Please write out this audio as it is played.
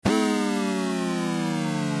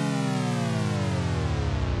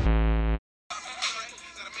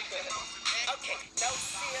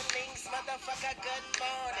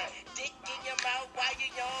up, why you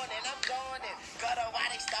yawning? I'm going in. Gutter, why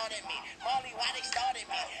they started me? Molly, why they started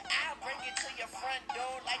me? I'll bring it to your front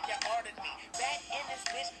door like you ordered me. Back in this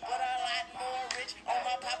bitch, but a lot more rich. On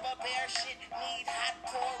my Papa Bear shit, need hot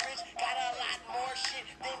porridge. Got a lot more shit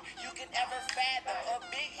than you can ever fathom. A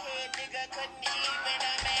big head nigga couldn't even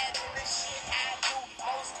imagine the shit I do.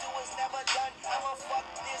 Most do is never done. I'ma fuck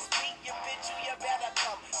this beat, you bitch, you better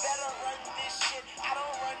come. Better run this shit. I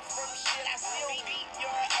don't run from shit. I still beat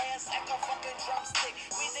your ass like a fucking drumstick.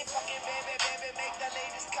 We say fucking baby, baby, make the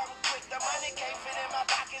ladies come quick. The money can't fit in my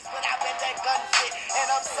pockets, but I bet that gun fit. And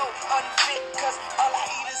I'm so unfit, cause all I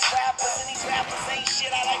eat is rappers, and these rappers ain't shit.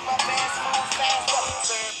 I like my fast, move faster.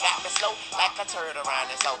 Serve got me slow like a turd around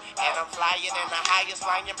this hoe. And I'm flyer than the highest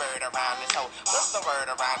flying bird around this hoe. What's the word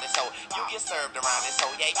around this hoe? You get served around this hoe.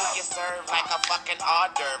 Yeah, you get served like a fucking hors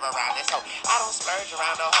d'oeuvre around this hoe. I don't splurge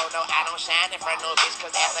around no hoe, no, I don't shine in front no bitch.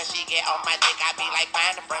 Cause after she get on my dick, I be like,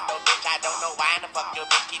 find in front no bitch. I don't know why the fuck your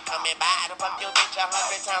bitch keep coming by. I done fuck your bitch 100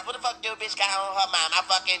 times. What the fuck your bitch got on her mind? My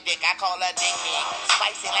fucking dick, I call her dickhead.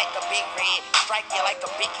 Spicy like a big red, strike you like a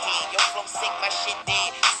big head. Your flow sick, my shit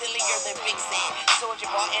dead. Sillier than Big said. Soldier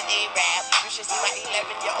boy and A-Rap. You should see my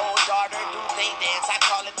 11-year-old daughter do they dance. I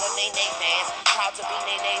call it the Nene dance. Proud to be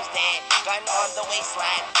Nene's dad. Gun on the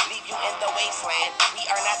waistline, leave you in the wasteland. We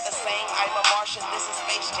are not the same. I'm a Martian, this is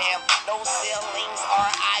Space Jam. No ceilings,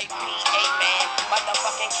 R.I.P. Amen.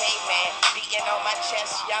 Motherfucking caveman. Beating on my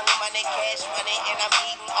chest, young money, cash money, and I'm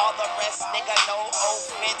eating all the rest. Nigga, no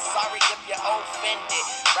offense. Sorry if you're offended.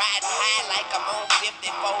 Riding high like I'm on 54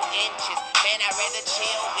 inches. Man, I'd rather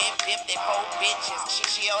chill with 54 bitches. She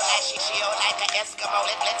chill like an Eskimo.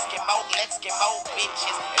 Let's get more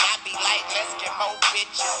bitches. And I be like, let's get more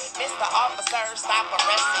bitches. Mr. Officer, stop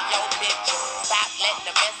arresting your bitches. Stop letting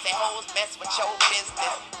the messy hoes mess with your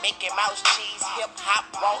business. Mickey Mouse cheese, hip hop,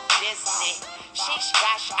 Walt Disney. Sheesh,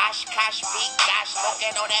 gosh, Oshkosh, beat, gosh.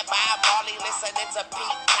 Smoking on that Bob Marley, listening to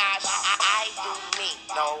Pete Tosh. I do me,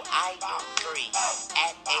 no, I do three.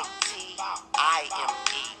 At ATIME.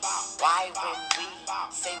 Why when we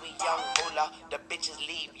say we young moolah, the bitches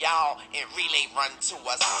leave y'all and really run to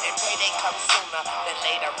us. And pray they come sooner than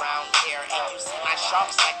later around here. And you see my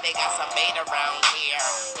sharks like they got some bait around here.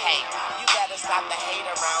 Hey, you better stop the hate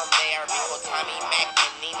around there. Rico, Tommy, Mac,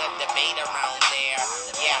 and Nina debate around there.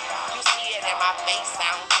 Yeah, you see it in my face, I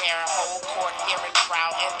don't care. Whole court hearing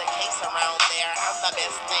trial and the case around there. I'm the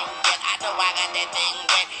best thing yet. I know I got that thing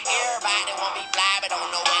wet. Everybody want me fly, but don't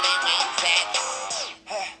know where they wings at.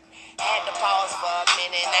 Had to pause for a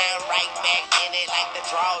minute, now I'm right back in it. Like the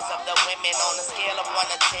draws of the women on a scale of 1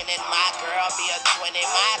 to 10. And my girl be a 20.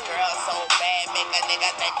 My girl so bad, make a nigga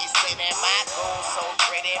think he's sinning. My goons so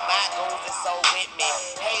pretty, my goons is so with me.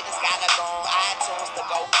 Haters gotta go on iTunes to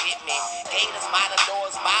go get me. Gators, my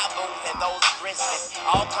doors, my booth, and those Grizzlies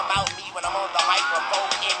all come out me when I'm on the microphone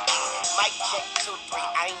empty. Mic check 2, 3,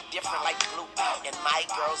 I ain't different like Blue. And my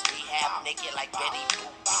girls be half naked like Betty Boop.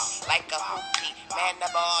 Like a hoopty, man, the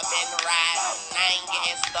ball been riding. I ain't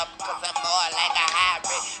getting stuck cause I'm more like a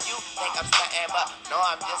hybrid. You think I'm stunting, but no,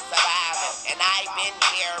 I'm just surviving. And I've been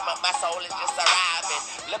here, but my soul is just arriving.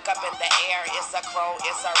 Look up in the air, it's a crow,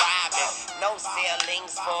 it's a robin. No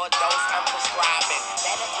ceilings for those I'm prescribing.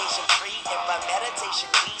 Medication free, and for meditation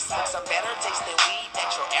we smoke some better taste than weed that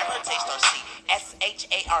you'll ever taste or see.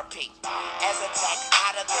 SHARP. As a tech,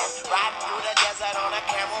 hotter than riding through the desert on a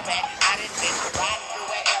camelback. I didn't think riding through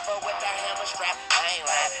wherever with a hammer strap. I ain't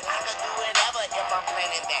lying, I could do whatever if I'm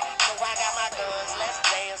planning that. So I got my guns, let's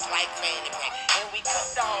dance like Fanny Pack. And we cut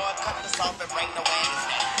the hard, cut the soft, and bring the whammies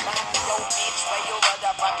back. Ride for your bitch, where your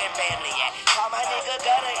motherfucking family at. Call my nigga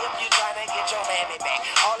gutter if you tryna get your mammy back.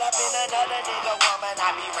 All up in another nigga woman,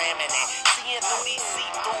 I be ramming it. Seeing through these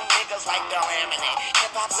see-through niggas like they're ramming it.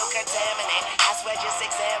 Hip-hop so contaminate, I swear just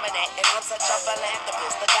examine it. And I'm such a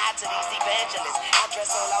philanthropist, the god to these evangelists. I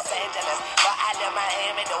dress on Los Angeles, but I live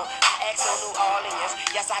Miami though. I act on New Orleans,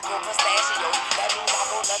 yes I go pistachio. That means I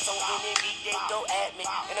go nuts on any beat they throw at me.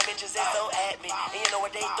 And the bitches they throw at me, and you know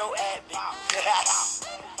what they throw at me.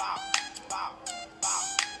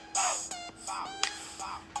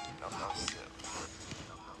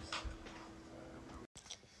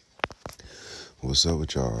 What's up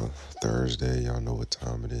with y'all? Thursday, y'all know what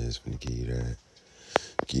time it is. Finna give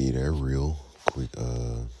you that real quick,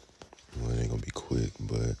 well, it ain't gonna be quick,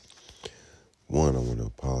 but one, I wanna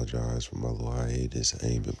apologize for my little hiatus. I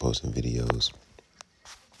ain't been posting videos.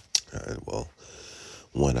 Well,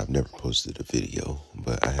 one, I've never posted a video,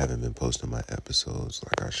 but I haven't been posting my episodes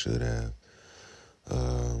like I should have.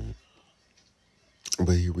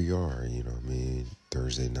 But here we are, you know what I mean?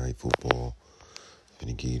 Thursday night football.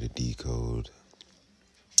 Gonna give you the Decode.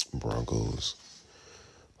 Broncos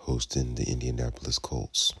hosting the Indianapolis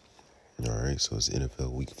Colts. All right, so it's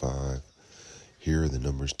NFL Week 5. Here are the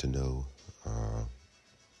numbers to know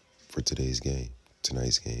for tonight's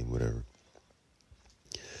game, whatever.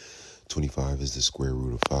 25 is the square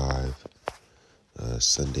root of 5.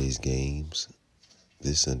 Sunday's games.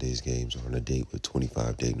 This Sunday's games are on a date with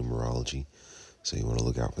 25-day numerology. So you want to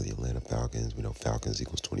look out for the Atlanta Falcons. We know Falcons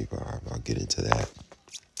equals 25. I'll get into that.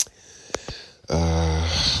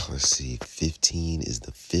 Let's see. 15 is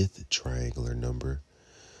the 5th triangular number.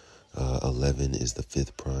 11 is the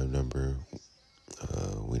 5th prime number.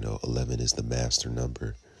 We know 11 is the master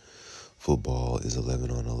number. Football is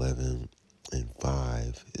 11 on 11. And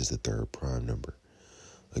 5 is the 3rd prime number.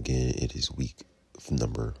 Again, it is week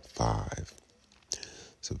number 5.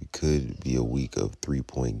 So it could be a week of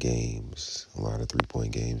 3-point games. A lot of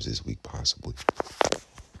 3-point games this week, possibly.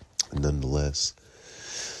 Nonetheless,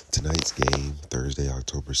 tonight's game, Thursday,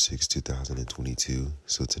 October 6, 2022.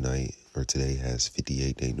 So today has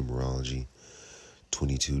 58-day numerology,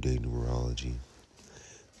 22-day numerology,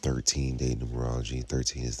 13-day numerology.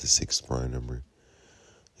 13 is the 6th prime number,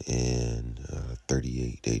 and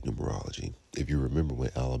 38-day numerology. If you remember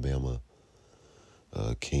when Alabama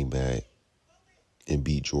came back and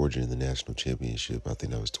beat Georgia in the national championship, I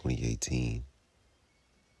think that was 2018.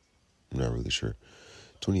 I'm not really sure.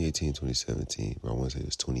 2018, 2017, but I want to say it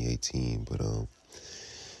was 2018. But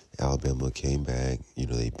Alabama came back.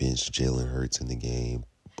 They benched Jalen Hurts in the game,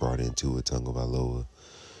 brought in Tua Tagovailoa,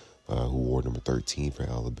 who wore number 13 for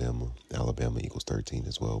Alabama. Alabama equals 13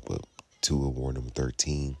 as well, but Tua wore number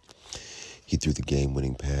 13. He threw the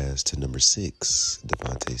game-winning pass to number 6,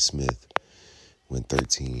 Devontae Smith, when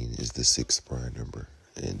 13 is the 6th prime number.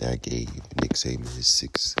 And that gave Nick Saban his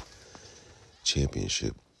 6th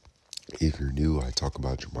championship. If you're new, I talk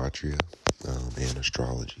about gematria and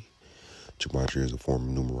astrology. Gematria is a form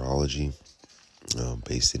of numerology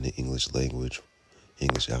based in the English language,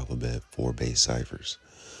 English alphabet, 4 base ciphers.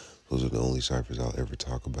 Those are the only ciphers I'll ever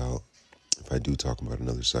talk about. If I do talk about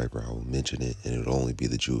another cipher, I will mention it, and it'll only be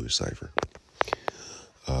the Jewish cipher.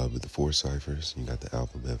 But the 4 ciphers, you got the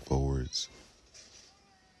alphabet forwards,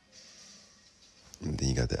 and then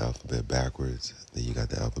you got the alphabet backwards, then you got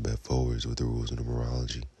the alphabet forwards with the rules of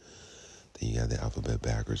numerology. Then you got the alphabet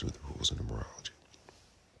backwards with the rules of numerology.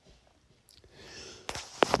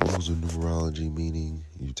 Rules of numerology meaning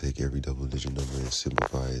you take every double-digit number and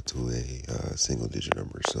simplify it to a single-digit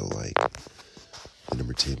number. So, like, the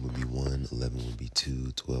number 10 would be 1, 11 would be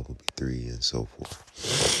 2, 12 would be 3, and so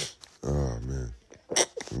forth. Oh, man.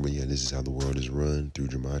 But, yeah, this is how the world is run through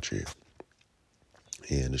gematria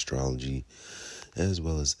and astrology, as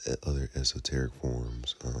well as other esoteric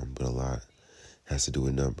forms. But a lot has to do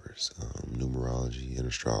with numbers, numerology, and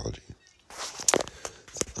astrology.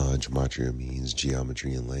 Gematria means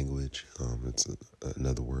geometry in language. It's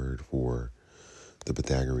another word for the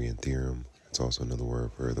Pythagorean theorem. It's also another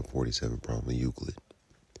word for the 47th problem of Euclid.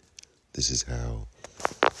 This is how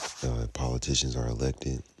politicians are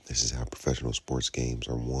elected. This is how professional sports games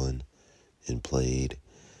are won and played.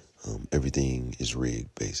 Everything is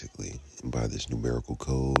rigged, basically, by this numerical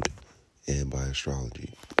code and by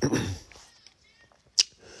astrology.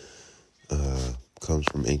 Comes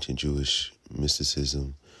from ancient Jewish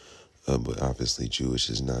mysticism, but obviously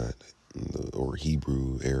Jewish is not, or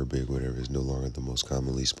Hebrew, Arabic, whatever, is no longer the most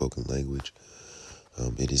commonly spoken language.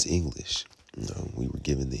 It is English. We were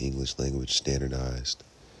given the English language standardized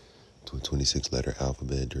to a 26-letter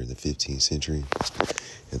alphabet during the 15th century.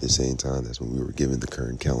 At the same time, that's when we were given the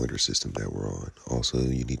current calendar system that we're on. Also,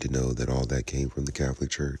 you need to know that all that came from the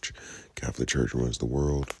Catholic Church. Catholic Church runs the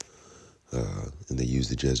world. And they use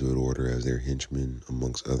the Jesuit order as their henchmen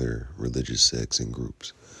amongst other religious sects and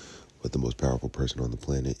groups. But the most powerful person on the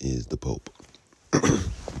planet is the Pope.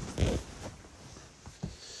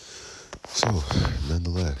 So,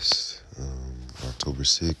 nonetheless, October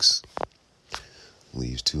 6th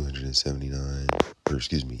is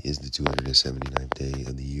the 279th day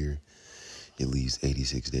of the year. It leaves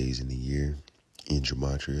 86 days in the year. In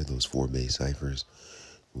gematria, those 4 base ciphers,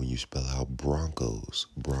 when you spell out Broncos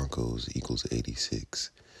equals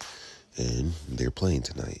 86. And they're playing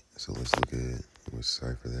tonight. So let's look at what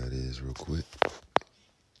cipher that is real quick.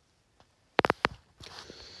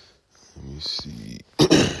 Let me see.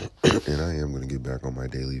 And I am going to get back on my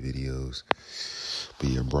daily videos. But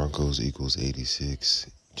yeah, Broncos equals 86,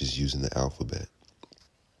 just using the alphabet.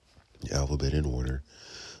 The alphabet in order.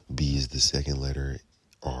 B is the 2nd letter.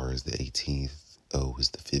 R is the 18th. O is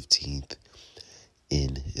the 15th.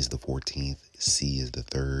 N is the 14th. C is the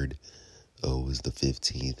 3rd. O is the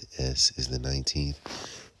 15th. S is the 19th.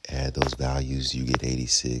 Add those values, you get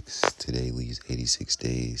 86. Today leaves 86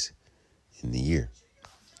 days in the year.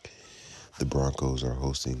 The Broncos are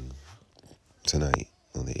hosting tonight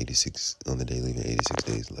on the day leaving 86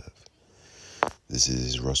 days left. This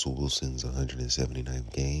is Russell Wilson's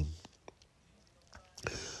 179th game.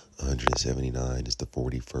 179 is the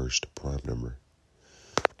 41st prime number.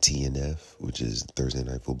 TNF, which is Thursday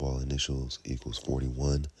Night Football initials, equals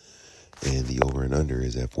 41. And the over and under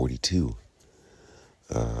is at 42.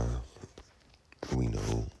 We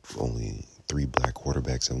know only 3 black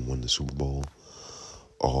quarterbacks have won the Super Bowl,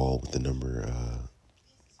 all with the number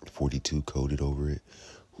 42 coded over it.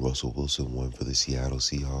 Russell Wilson won for the Seattle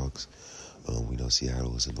Seahawks. We know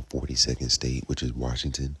Seattle is in the 42nd state, which is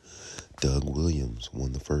Washington. Doug Williams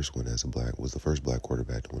won the first one was the first black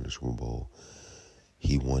quarterback to win the Super Bowl.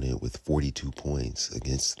 He won it with 42 points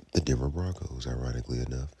against the Denver Broncos, ironically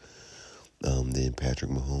enough. Then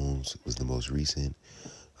Patrick Mahomes was the most recent.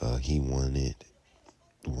 He won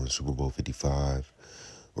Super Bowl 54,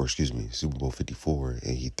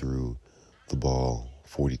 and he threw the ball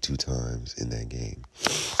 42 times in that game.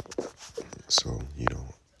 So,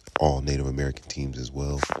 all Native American teams as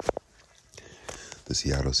well. The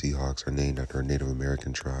Seattle Seahawks are named after a Native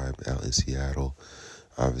American tribe out in Seattle.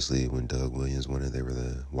 Obviously, when Doug Williams won it, they were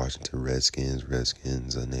the Washington Redskins.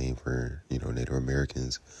 Redskins, a name for, Native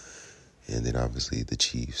Americans. And then obviously the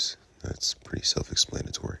Chiefs. That's pretty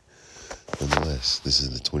self-explanatory. Nonetheless, this is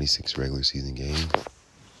the 26th regular season game.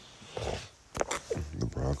 The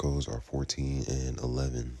Broncos are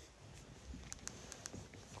 14-11.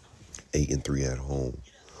 8-3 at home.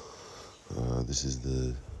 This is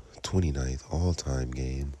the 29th all-time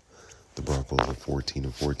game. The Broncos are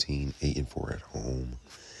 14-14, 8-4 at home.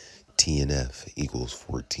 TNF equals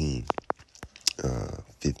 14.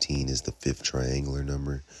 15 is the 5th triangular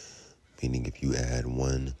number, meaning if you add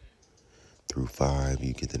 1 through 5,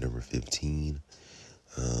 you get the number 15.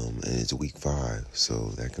 And it's week 5,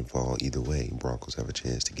 so that can fall either way. Broncos have a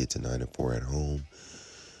chance to get to 9-4 at home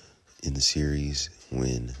in the series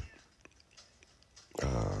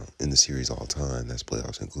in the series all time, that's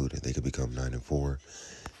playoffs included. They could become 9-4.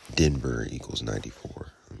 Denver equals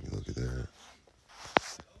 94. Let me look at that.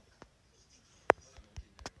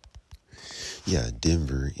 Yeah,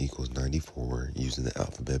 Denver equals 94 using the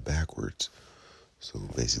alphabet backwards. So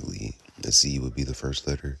basically, the C would be the first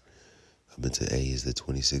letter. Up into A is the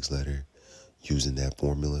 26th letter. Using that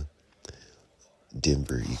formula,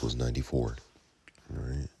 Denver equals 94. All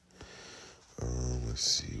right. Let's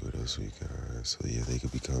see what else we got. So yeah, they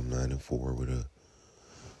could become 9-4 with a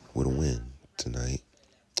win tonight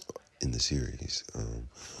in the series.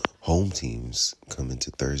 Home teams come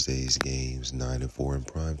into Thursday's games 9-4 in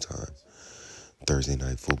prime time. Thursday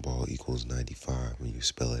Night Football equals 95 when you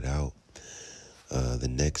spell it out. The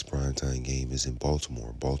next primetime game is in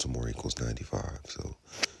Baltimore. Baltimore equals 95. So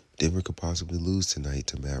Denver could possibly lose tonight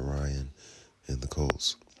to Matt Ryan and the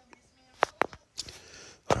Colts.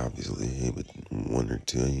 Obviously, with 1 or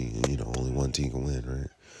 2, only one team can win, right?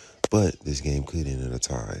 But this game could end in a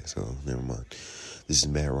tie, so never mind. This is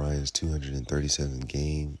Matt Ryan's 237th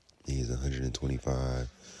game. He is 125,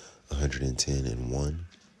 110-1.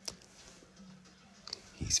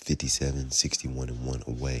 He's 57, 61-1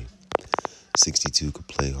 away. 62 could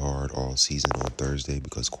play hard all season on Thursday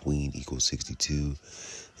because Queen equals 62.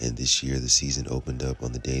 And this year, the season opened up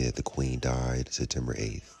on the day that the Queen died, September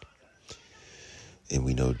 8th. And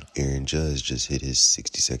we know Aaron Judge just hit his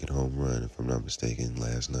 62nd home run, if I'm not mistaken,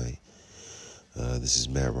 last night. This is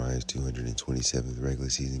Matt Ryan's 227th regular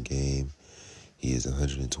season game. He is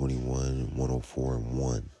 121,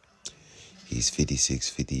 104-1. He's 56,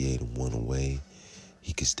 58-1 away.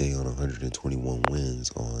 He could stay on 121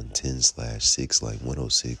 wins on 10/6 like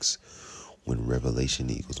 106 when Revelation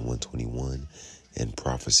equals 121 and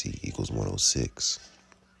Prophecy equals 106.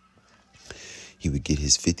 He would get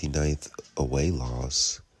his 59th away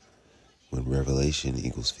loss when Revelation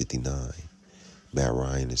equals 59. Matt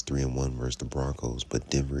Ryan is 3-1 versus the Broncos, but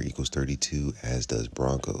Denver equals 32, as does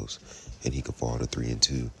Broncos, and he could fall to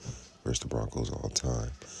 3-2 versus the Broncos all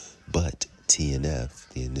time. But TNF,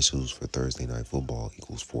 the initials for Thursday Night Football,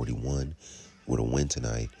 equals 41. With a win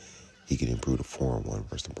tonight, he could improve to 4-1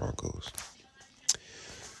 versus the Broncos.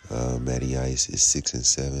 Matty Ice is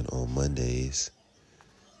 6-7 on Mondays.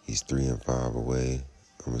 He's 3-5 away.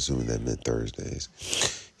 I'm assuming that meant Thursdays.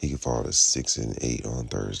 He could fall to 6-8 on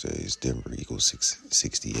Thursdays. Denver equals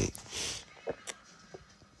 68.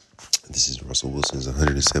 This is Russell Wilson's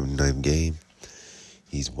 179th game.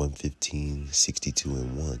 He's 115,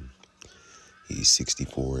 62-1. He's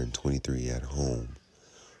 64-23 at home.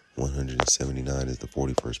 179 is the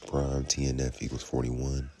 41st prime. TNF equals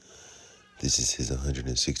 41. This is his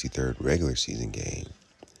 163rd regular season game.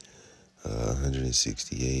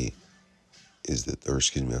 168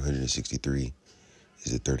 163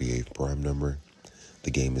 is the 38th prime number.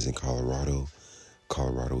 The game is in Colorado.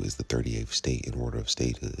 Colorado is the 38th state in order of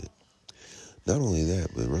statehood. Not only that,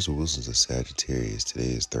 but Russell Wilson's a Sagittarius.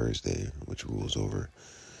 Today is Thursday, which rules over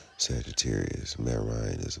Sagittarius. Matt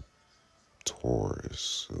Ryan is a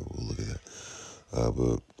Taurus, so we'll look at that.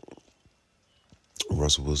 But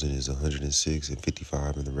Russell Wilson is 106 and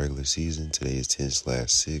 55 in the regular season. Today is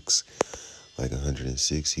 10/6. Like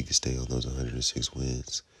 106, he could stay on those 106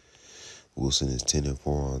 wins. Wilson is 10-4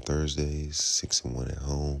 on Thursdays, 6-1 at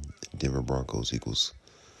home. Denver Broncos equals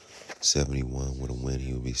 71 with a win.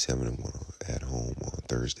 He will be 7-1 at home on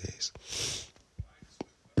Thursdays.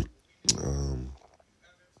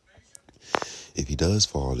 If he does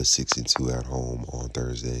fall to 6-2 at home on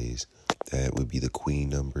Thursdays, that would be the queen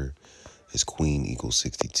number. His queen equals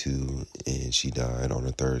 62, and she died on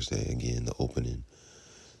a Thursday. Again, the opening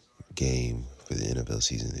game for the NFL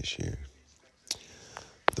season this year.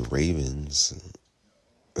 The Ravens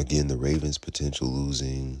potential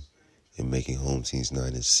losing and making home teams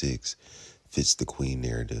 9-6 fits the queen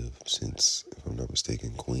narrative since, if I'm not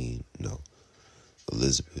mistaken, Queen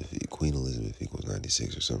Elizabeth equals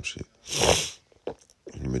 96 or some shit.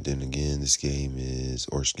 But then again,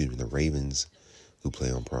 the Ravens, who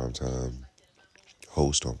play on primetime,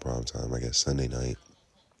 host on primetime, I guess Sunday night.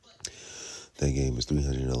 That game is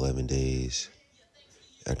 311 days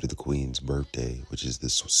after the Queen's birthday, which is the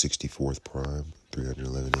 64th prime,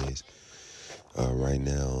 311 days. Right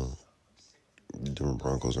now, the Denver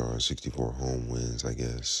Broncos are on 64 home wins, I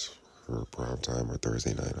guess, for primetime or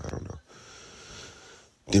Thursday night, I don't know.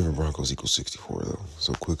 Denver Broncos equals 64, though.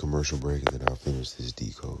 So quick commercial break, and then I'll finish this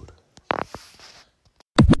decode.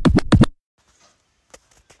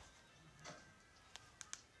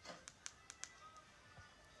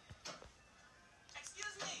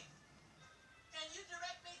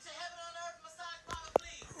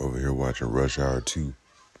 Over here watching Rush Hour 2.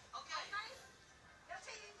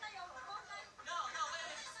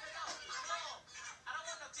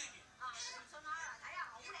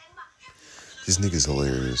 This nigga's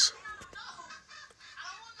hilarious.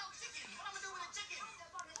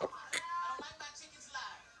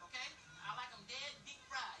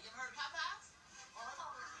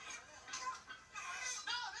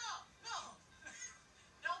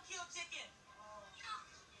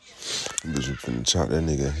 I'm just finna chop that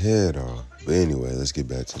nigga head off. But anyway, let's get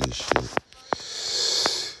back to this shit.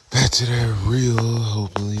 Back to that real.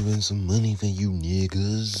 Hopefully win some money for you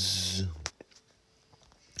niggas.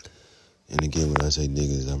 And again, when I say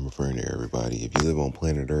niggas, I'm referring to everybody. If you live on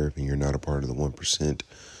planet Earth and you're not a part of the 1%,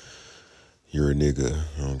 you're a nigga.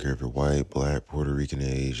 I don't care if you're white, black, Puerto Rican,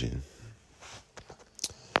 Asian,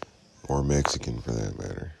 or Mexican for that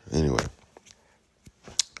matter. Anyway.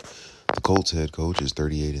 The Colts head coach is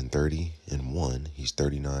 38-30-1. He's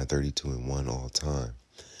 39-32-1 all time.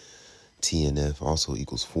 TNF also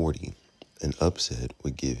equals 40. An upset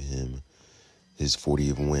would give him his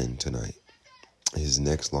 40th win tonight. His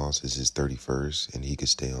next loss is his 31st, and he could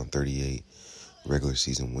stay on 38 regular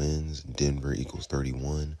season wins. Denver equals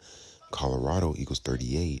 31. Colorado equals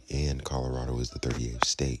 38, and Colorado is the 38th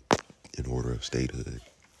state in order of statehood.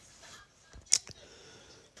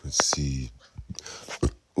 Let's see.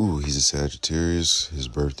 Ooh, he's a Sagittarius. His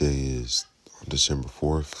birthday is on December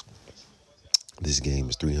 4th. This game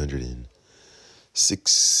is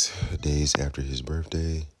 306 days after his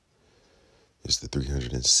birthday. It's the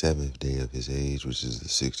 307th day of his age, which is the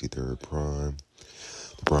 63rd prime.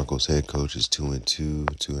 The Broncos head coach is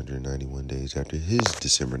 2-2, 291 days after his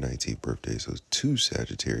December 19th birthday. So it's two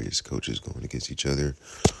Sagittarius coaches going against each other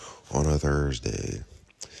on a Thursday.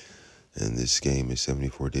 And this game is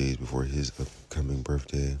 74 days before his upcoming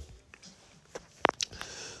birthday.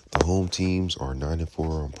 The home teams are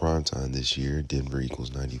 9-4 on primetime this year. Denver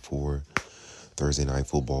equals 94. Thursday night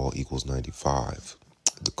football equals 95.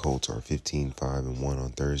 The Colts are 15-5-1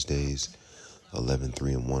 on Thursdays,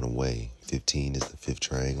 11-3-1 away. 15 is the fifth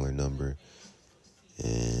triangular number.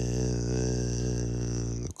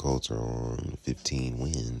 And the Colts are on 15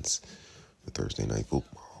 wins for Thursday night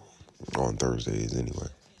football. On Thursdays, anyway.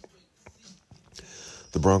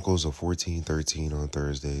 The Broncos are 14-13 on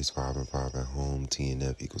Thursdays, 5-5 at home.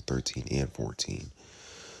 TNF equals 13-14.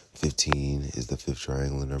 15 is the fifth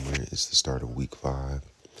triangular number. It's the start of week 5.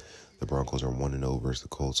 The Broncos are 1-0 versus the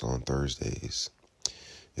Colts on Thursdays.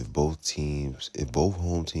 If both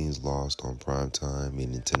home teams lost on prime time,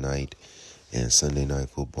 meaning tonight and Sunday night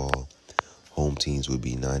football, home teams would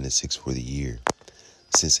be 9-6 for the year.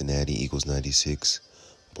 Cincinnati equals 96.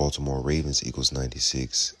 Baltimore Ravens equals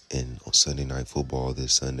 96, and on Sunday night football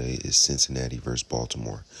this Sunday is Cincinnati versus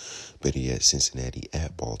Baltimore. Better yet, Cincinnati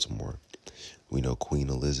at Baltimore. We know Queen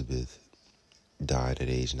Elizabeth died at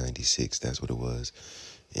age 96. That's what it was.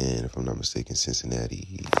 And if I'm not mistaken,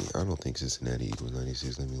 Cincinnati, I don't think Cincinnati equals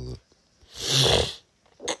 96. Let me look.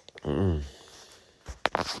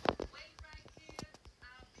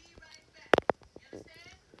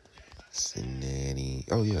 Cincinnati.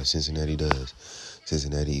 Oh, yeah, Cincinnati does.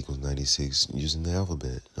 Cincinnati equals 96 using the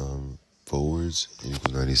alphabet. Forwards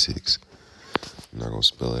equals 96. I'm not going to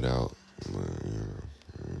spell it out.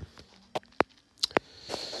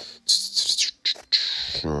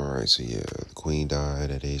 All right, so yeah, the Queen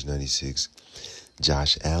died at age 96.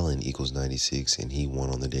 Josh Allen equals 96, and he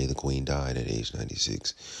won on the day the Queen died at age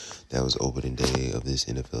 96. That was opening day of this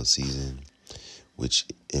NFL season,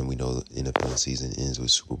 and we know the NFL season ends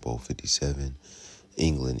with Super Bowl 57.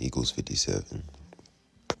 England equals 57.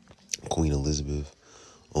 Queen Elizabeth,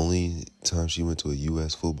 only time she went to a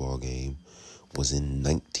U.S. football game was in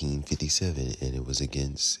 1957, and it was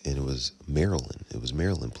Maryland. It was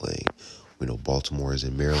Maryland playing. We know Baltimore is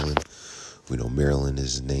in Maryland. We know Maryland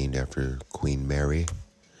is named after Queen Mary.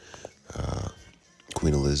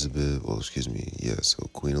 Queen Elizabeth, so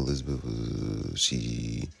Queen Elizabeth,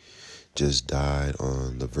 she just died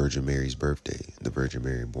on the Virgin Mary's birthday. The Virgin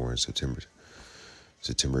Mary born September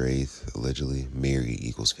 8th, allegedly. Mary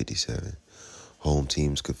equals 57. Home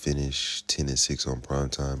teams could finish 10-6 on prime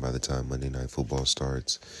time by the time Monday Night Football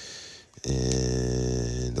starts.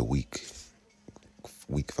 And the week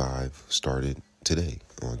 5 started today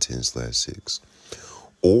on 10/6.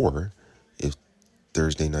 Or if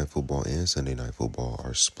Thursday Night Football and Sunday Night Football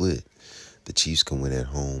are split, the Chiefs can win at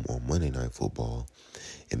home on Monday Night Football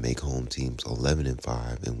and make home teams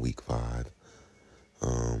 11-5 in week 5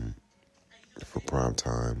 for prime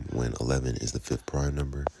time, when 11 is the 5th prime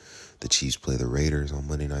number. The Chiefs play the Raiders on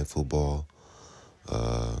Monday Night Football.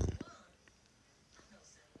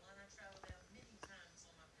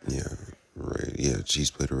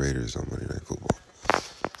 Chiefs play the Raiders on Monday Night Football.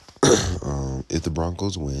 If the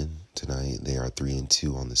Broncos win tonight, they are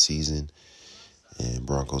 3-2 on the season, and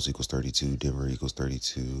Broncos equals 32, Denver equals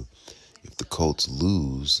 32. If the Colts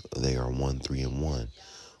lose, they are 1-3-1.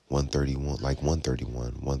 131, like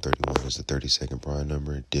 131. 131 is the 32nd prime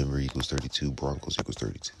number. Denver equals 32, Broncos equals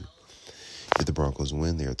 32. If the Broncos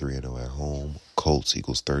win, they are 3-0 at home. Colts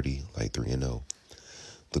equals 30, like 3-0.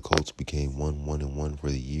 The Colts became 1-1-1 for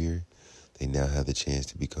the year. They now have the chance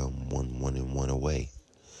to become 1-1-1 away.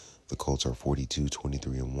 The Colts are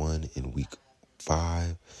 42-23-1 in week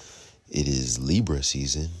 5. It is Libra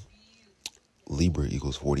season. Libra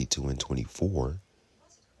equals 42-24,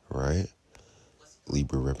 right?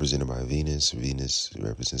 Libra represented by Venus. Venus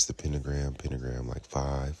represents the pentagram. Pentagram like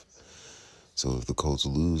 5. So if the Colts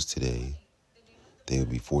lose today, they would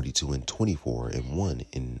be 42-24-1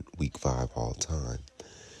 in week 5 all time.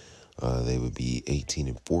 They would be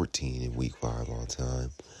 18-14 in week 5 all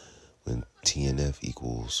time, when TNF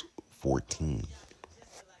equals 14.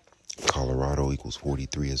 Colorado equals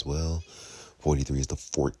 43 as well. 43 is the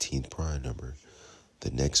 14th prime number. The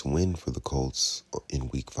next win for the Colts in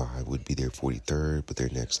week 5 would be their 43rd, but their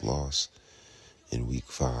next loss in week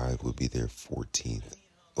 5 would be their 14th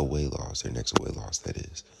away loss, their next away loss, that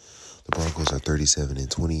is. The Broncos are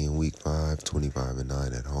 37-20 in week 5,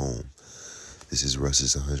 25-9 at home. This is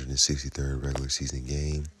Russ's 163rd regular season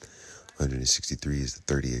game. 163 is the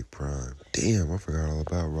 38th prime. Damn, I forgot all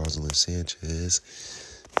about Rosalind Sanchez.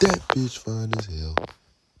 That bitch fine as hell.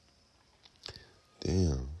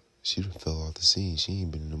 Damn, she done fell off the scene. She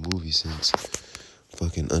ain't been in a movie since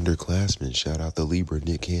fucking Underclassmen. Shout out to Libra,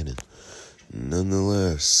 Nick Cannon.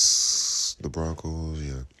 Nonetheless, the Broncos,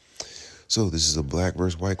 yeah. So this is a black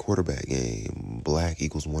versus white quarterback game. Black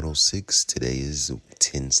equals 106. Today is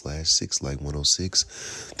 10/6, like 106.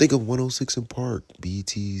 Think of 106 in Park,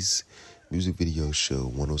 BET's music video show,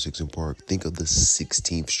 106 in Park. Think of the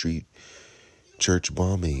 16th Street church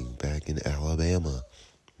bombing back in Alabama.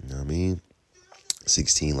 You know what I mean?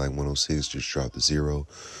 16 like 106, just drop the 0.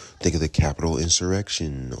 Think of the Capitol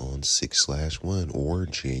insurrection on 6/1 or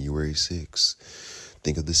January 6th.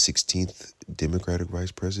 Think of the 16th Democratic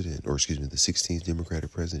Vice President, the 16th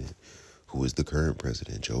Democratic President, who is the current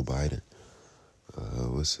president, Joe Biden.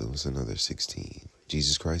 What's another 16?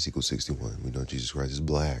 Jesus Christ equals 61. We know Jesus Christ is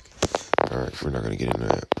black. All right, we're not going to get into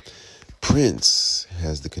that. Prince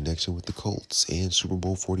has the connection with the Colts and Super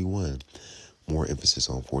Bowl 41. More emphasis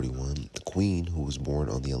on 41. The Queen, who was born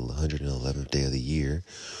on the 111th day of the year.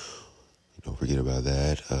 Don't forget about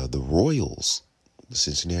that. The Royals. The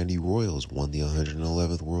Cincinnati Royals won the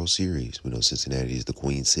 111th World Series. We know Cincinnati is the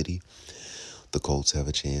Queen City. The Colts have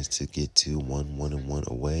a chance to get to 1-1-1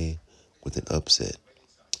 away with an upset.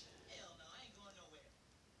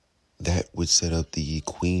 that would set up the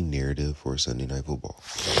Queen narrative for Sunday Night Football.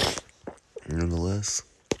 Nonetheless,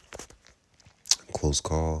 close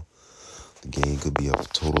call. The game could be up a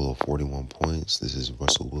total of 41 points. This is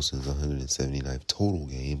Russell Wilson's 179th total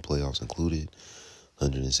game, playoffs included.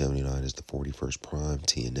 179 is the 41st prime.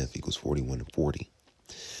 TNF equals 41 and 40.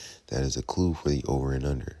 That is a clue for the over and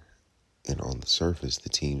under. And on the surface, the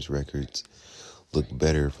team's records look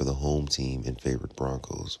better for the home team and favored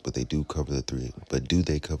Broncos, but they do cover the three. But do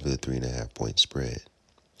they cover the 3.5 point spread?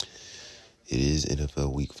 It is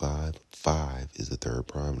NFL Week 5. 5 is the third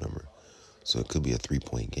prime number, so it could be a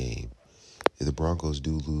 3-point game. If the Broncos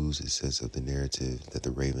do lose, it sets up the narrative that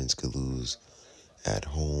the Ravens could lose at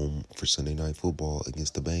home for Sunday Night Football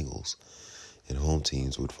against the Bengals, and home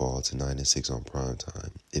teams would fall to 9-6 on prime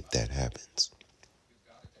time if that happens.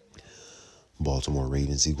 Baltimore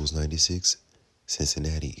Ravens equals 96.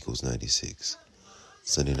 Cincinnati equals 96.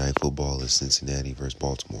 Sunday Night Football is Cincinnati versus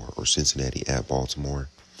Baltimore, or Cincinnati at Baltimore.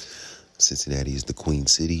 Cincinnati is the Queen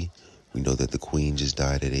City. We know that the Queen just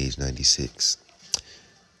died at age 96.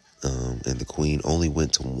 And the Queen only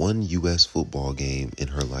went to one U.S. football game in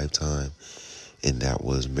her lifetime, and that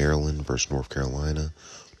was Maryland versus North Carolina.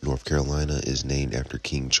 North Carolina is named after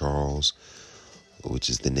King Charles,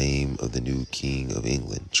 which is the name of the new king of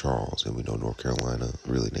England, Charles. And we know North Carolina,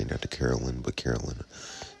 really named after Carolyn, but Carolyn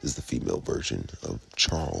is the female version of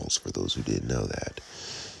Charles, for those who didn't know that.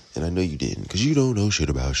 And I know you didn't, because you don't know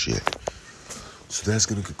shit about shit. So that's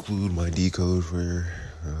going to conclude my decode for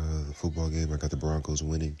the football game. I got the Broncos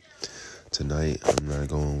winning tonight. I'm not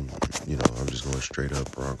going, I'm just going straight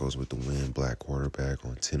up Broncos with the win. Black quarterback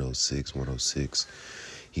on 10-06, 106.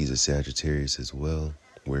 He's a Sagittarius as well.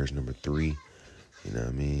 Wears number 3. You know what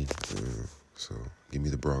I mean? So give me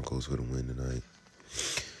the Broncos for the win tonight.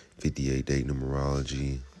 58 date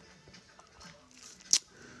numerology.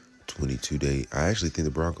 22 date. I actually think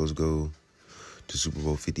the Broncos go to Super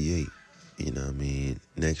Bowl 58. You know what I mean?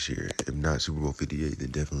 Next year. If not Super Bowl 58,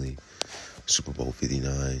 then definitely Super Bowl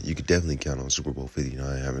 59. You could definitely count on Super Bowl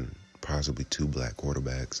 59 having possibly 2 black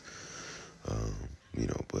quarterbacks.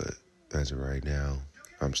 But as of right now,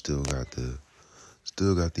 I'm still got the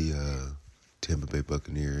Tampa Bay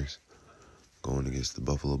Buccaneers going against the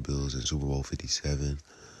Buffalo Bills in Super Bowl 57.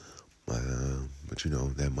 But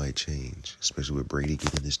that might change, especially with Brady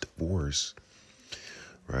getting this divorce.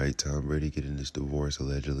 Right? Tom Brady getting this divorce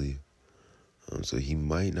allegedly. So he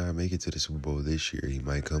might not make it to the Super Bowl this year. He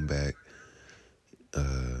might come back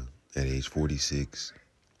at age 46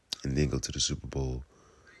 and then go to the Super Bowl,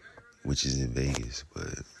 which is in Vegas.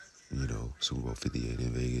 But, Super Bowl 58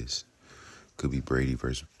 in Vegas. Could be Brady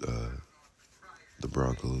versus the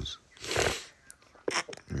Broncos.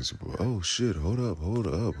 Oh, shit. Hold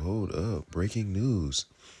up. Breaking news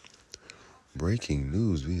via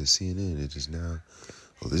CNN. It is now.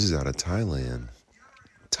 Oh, this is out of Thailand.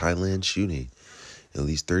 Thailand shooting. At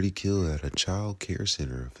least 30 killed at a child care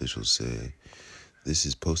center, officials say. This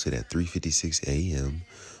is posted at 3:56 a.m.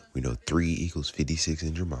 We know 3 equals 56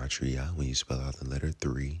 in gematria. When you spell out the letter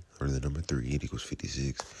 3, or the number 3, it equals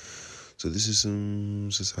 56. So this is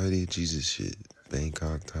some Society of Jesus shit.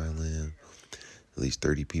 Bangkok, Thailand. At least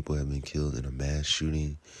 30 people have been killed in a mass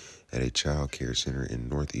shooting at a child care center in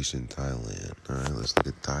northeastern Thailand. All right, let's look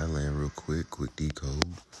at Thailand real quick. Quick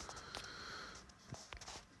decode.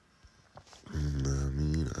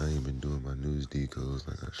 I ain't been doing my news decodes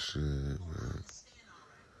like I should,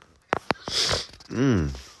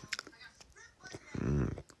 man.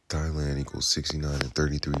 Thailand equals 69 and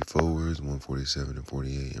 33 forwards, 147 and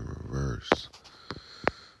 48 in reverse.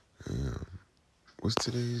 Damn. What's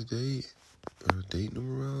today's date? Date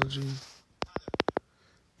numerology?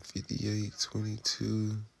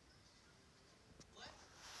 5822.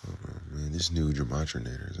 Oh man, this new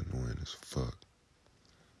Gematrinator is annoying as fuck.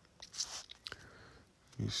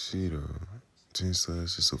 You see though, 10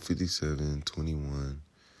 slashes, so 57, 21,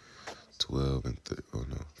 12, and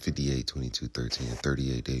 58, 22, 13, and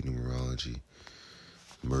 38 day numerology.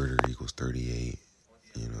 Murder equals 38,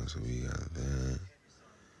 so we got that.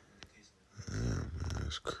 Yeah, man,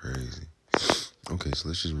 that's crazy. Okay, so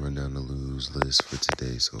let's just run down the lose list for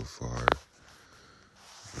today so far.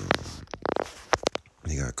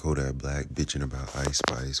 They got KODAK Black bitching about Ice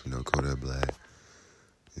Spice. We know KODAK Black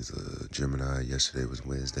is a Gemini. Yesterday was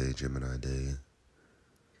Wednesday, Gemini day.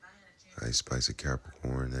 Ice Spice a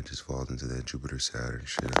Capricorn. That just falls into that Jupiter-Saturn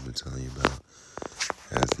shit I've been telling you about.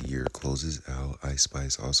 As the year closes out, Ice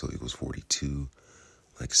Spice also equals 42.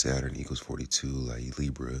 Like Saturn equals 42. Like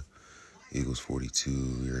Libra equals 42.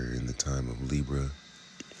 We're in the time of Libra.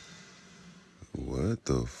 What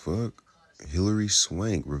the fuck? Hillary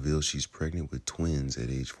Swank reveals she's pregnant with twins at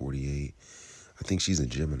age 48. I think she's a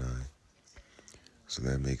Gemini. So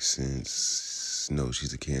that makes sense. No,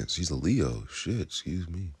 she's a Cancer. She's a Leo. Shit, excuse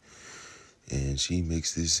me. And she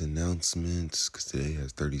makes this announcement because today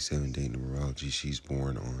has 37-day numerology. She's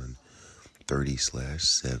born on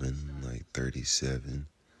 30/7, like 37.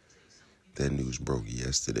 That news broke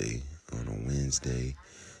yesterday on a Wednesday.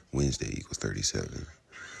 Wednesday equals 37.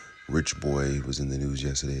 Rich Boy was in the news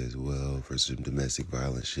yesterday as well for some domestic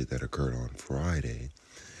violence shit that occurred on Friday.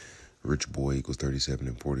 Rich Boy equals 37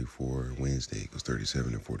 and 44. Wednesday equals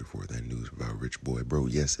 37 and 44. That news about Rich Boy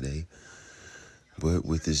broke yesterday. But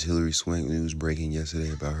with this Hillary Swank news breaking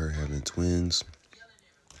yesterday about her having twins,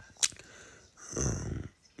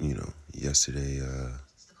 yesterday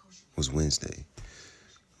was Wednesday.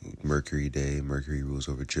 Mercury Day. Mercury rules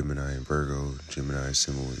over Gemini and Virgo. Gemini's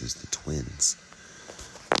symbol is the twins.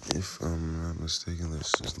 If I'm not mistaken,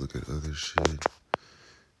 let's just look at other shit.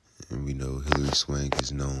 And we know Hillary Swank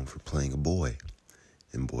is known for playing a boy.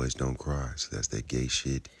 And boys don't cry. So that's that gay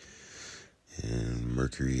shit. And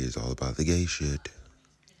Mercury is all about the gay shit.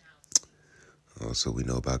 Also, we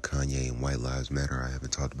know about Kanye and White Lives Matter. I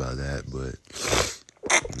haven't talked about that, but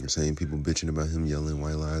the same people bitching about him yelling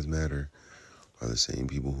White Lives Matter are the same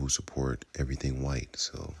people who support everything white.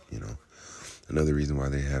 So, another reason why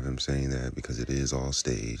they have him saying that, because it is all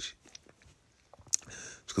staged.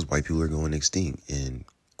 It's because white people are going extinct. And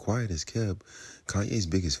quiet as kept, Kanye's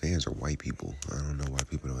biggest fans are white people. I don't know why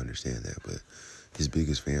people don't understand that, but his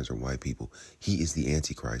biggest fans are white people. He is the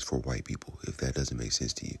Antichrist for white people, if that doesn't make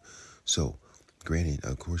sense to you. So, granted,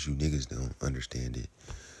 of course you niggas don't understand it.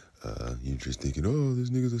 You're just thinking, oh, this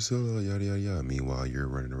nigga's a sellout, yada, yada, yada. Meanwhile, you're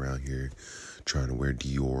running around here trying to wear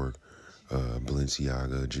Dior,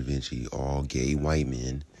 Balenciaga, Givenchy, all gay white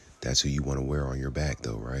men. That's who you want to wear on your back,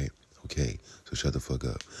 though, right? Okay, so shut the fuck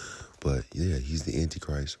up. But, yeah, he's the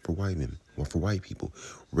Antichrist for white men, or for white people.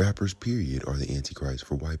 Rappers, period, are the Antichrist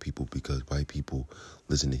for white people because white people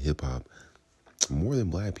listen to hip-hop more than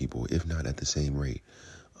black people, if not at the same rate.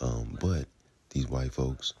 But these white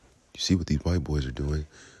folks, you see what these white boys are doing?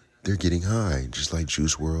 They're getting high, just like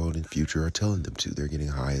Juice WRLD and Future are telling them to. They're getting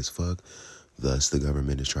high as fuck. Thus, the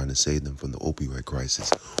government is trying to save them from the opioid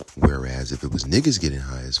crisis. Whereas, if it was niggas getting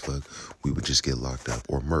high as fuck, we would just get locked up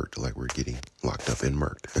or murked like we're getting locked up and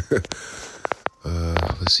murked.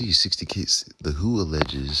 Let's see, 60 kids. The WHO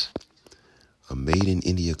alleges a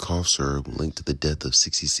made-in-India cough syrup linked to the death of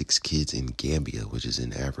 66 kids in Gambia, which is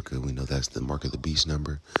in Africa. We know that's the mark of the beast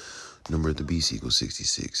number. Number of the beast equals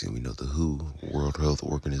 66. And we know the WHO, World Health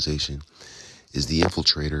Organization, is the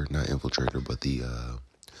but the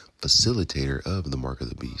facilitator of the mark of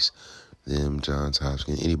the beast. Them, Johns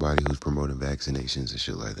Hopkins, anybody who's promoting vaccinations and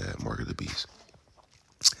shit like that, mark of the beast.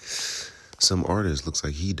 Some artist, looks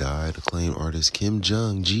like he died. Acclaimed artist Kim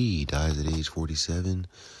Jong-gi dies at age 47.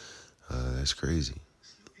 That's crazy.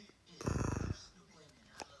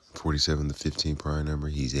 47, the 15 prime number.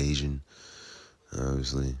 He's Asian,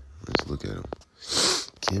 obviously. Let's look at him.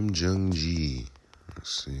 Kim Jong-gi.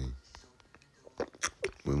 Let's see.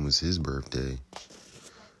 When was his birthday?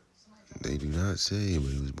 They do not say,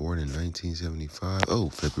 but he was born in 1975. Oh,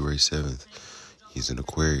 February 7th. He's an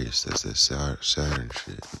Aquarius. That's that Saturn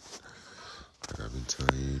shit. Like I've been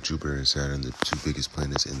telling you, Jupiter and Saturn, the two biggest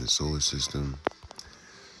planets in the solar system.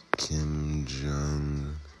 Kim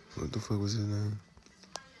Jong... What the fuck was his name?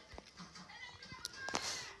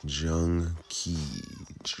 Jong-gi.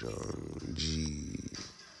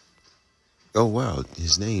 Oh, wow.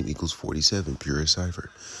 His name equals 47, pure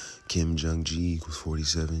cipher. Kim Jong-gi equals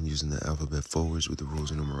 47, using the alphabet forwards with the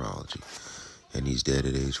rules of numerology. And he's dead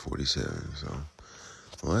at age 47, so...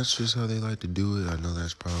 Well, that's just how they like to do it. I know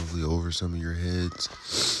that's probably over some of your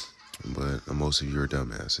heads, but most of you are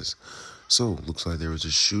dumbasses. So, looks like there was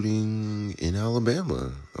a shooting in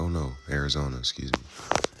Alabama. Oh, no, Arizona, excuse me.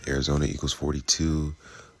 Arizona equals 42.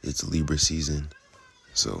 It's Libra season.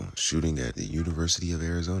 So, shooting at the University of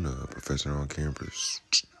Arizona, a professor on campus.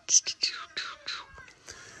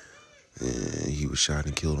 And he was shot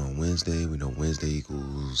and killed on Wednesday. We know Wednesday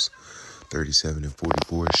equals 37 and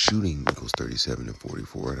 44. Shooting equals 37 and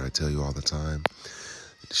 44. And I tell you all the time,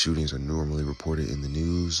 shootings are normally reported in the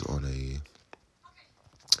news on a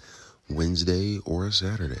Wednesday or a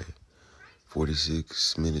Saturday.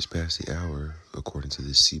 46 minutes past the hour, according to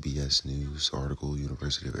this CBS News article,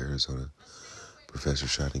 University of Arizona. Professor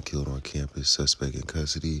shot and killed on campus, suspect in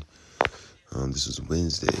custody. This was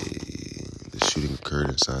Wednesday. The shooting occurred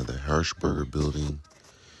inside the Harshberger building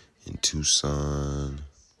in Tucson.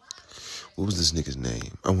 What was this nigga's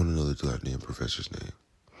name? I want to know the goddamn professor's name.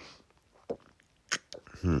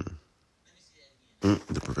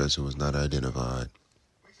 The professor was not identified.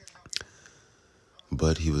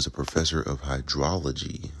 but he was a professor of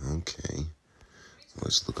hydrology. Okay.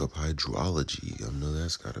 Let's look up hydrology. I know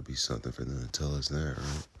that's got to be something for them to tell us that,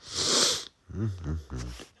 right?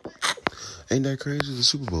 Ain't that crazy? The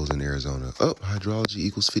Super Bowl's in Arizona. Hydrology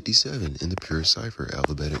equals 57 in the pure cipher,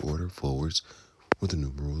 alphabetic order forwards with the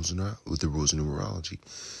rules of numerology.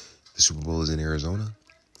 The Super Bowl is in Arizona,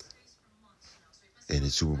 and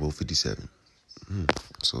it's Super Bowl 57.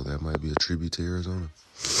 So that might be a tribute to Arizona,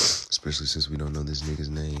 especially since we don't know this nigga's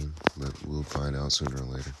name, but we'll find out sooner or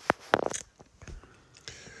later.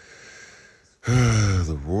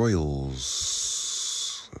 The Royals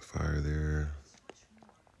fire their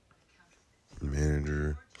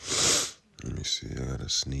manager. Let me see, I gotta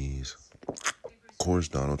sneeze. Of course,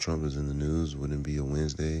 Donald Trump is in the news. Wouldn't be a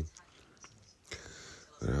Wednesday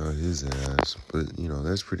without his ass. But,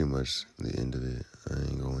 that's pretty much the end of it. I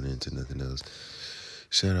ain't going into nothing else.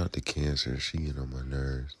 Shout out to Cancer. She get on my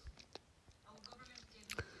nerves.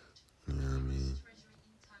 You know what I mean?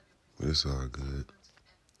 But it's all good.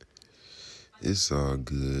 It's all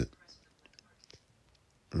good.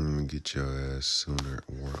 I'm gonna get your ass sooner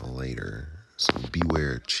or later. So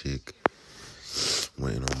beware, chick.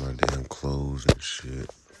 Waiting on my damn clothes and shit.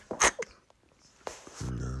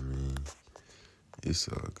 You know what I mean? It's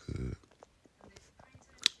all good.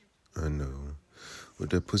 I know.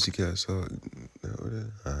 With that Pussycat song,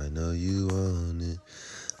 I know you want it.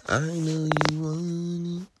 I know you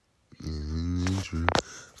want it. True.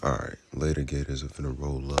 Alright, later Gators are finna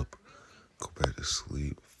roll up. Go back to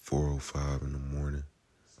sleep. 4:05 in the morning.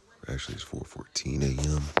 Actually, it's 4:14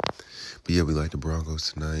 a.m. But yeah, we like the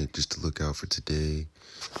Broncos tonight. Just to look out for today.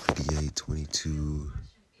 58-22.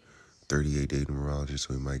 38-day numerology,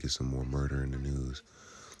 so we might get some more murder in the news.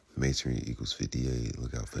 Masonry equals 58.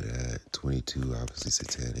 Look out for that. 22, obviously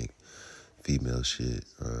satanic. Female shit.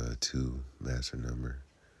 2, master number.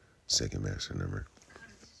 Second master number.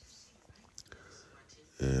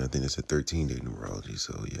 And I think it's a 13-day numerology.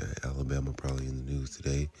 So yeah, Alabama probably in the news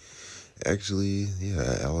today. Actually,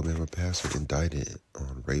 yeah, Alabama pastor indicted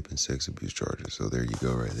on rape and sex abuse charges. So there you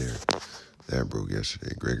go right there. That broke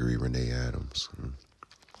yesterday. Gregory Renee Adams.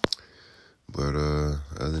 But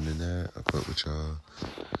other than that, I fuck with y'all.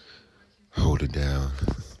 Hold it down.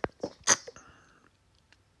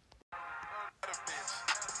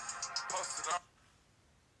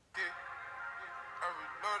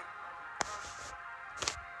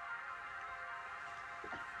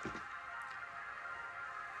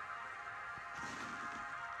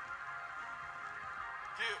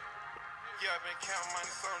 Yeah, I've been counting money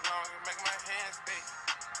so long, it make my hands big.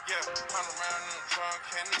 Yeah, hunt around in the trunk,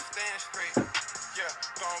 can't even stand straight. Yeah,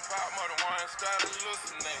 gon' pop more than one, start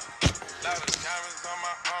hallucinating. Lot of diamonds on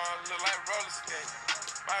my arm, look like roller skate.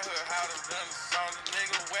 My hood hotter than the song, the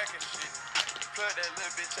nigga whacking shit. Plug that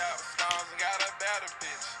little bitch out with stones and got a better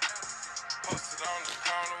bitch. Posted on the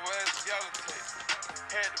corner where it's yellow tape.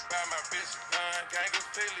 Had to buy my bitch a gun, gang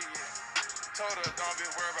affiliate. Told her don't be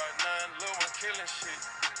worried about none, little one killing shit.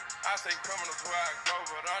 I say coming to where I go,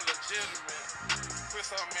 but I'm legitimate. Put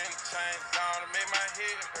so many chains on to make my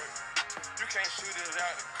head hurt. You can't shoot it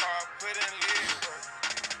out the car, put in lid work.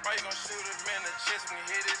 Why you gon' shoot him in the chest when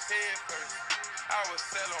he hit his head first? I was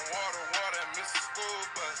selling water, and Mr. School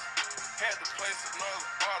Bus. Had to place another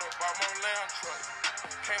auto, bought my lamb truck.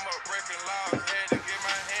 Came up breaking laws, had to get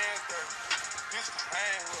my hands dirty. Used to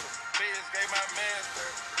hang with them, feds gave my man's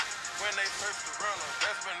dirt. When they searched the runner,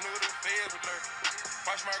 that's when knew the feds were lurking.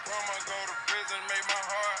 Watch my grandma go to prison, make my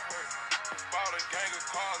heart hurt. Bought a gang of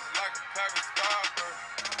cars like a pack of Starburst.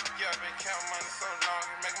 Yeah, been counting money so long,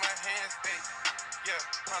 it make my hands big. Yeah,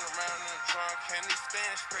 hunt around in the trunk, can't even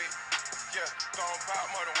stand straight. Yeah, gon' pop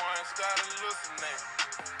more than one, start hallucinating.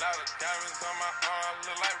 Lot of diamonds on my arm,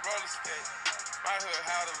 look like roller skate. My hood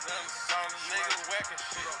hotter than the sun, the niggas whacking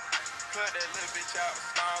shit. Plug that little bitch out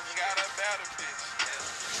with stones and got a better bitch.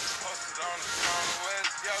 Posted on the corner where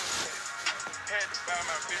it's yellow tape. Had to buy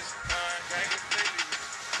my bitch a gun, gang affiliate.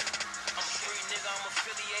 I'm a street nigga, I'm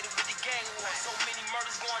affiliated with the gang war. So many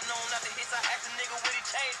murders going on, not the hits I asked a nigga with a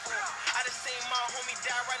chain for. I done seen my homie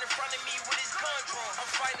die right in front of me with his gun drawn. I'm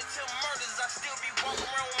fighting till murders, I still be walking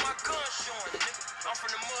around with my gun showing. Nigga, I'm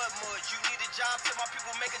from the mud. You need a job, tell my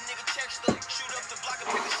people make a nigga check stuff. Shoot up the block and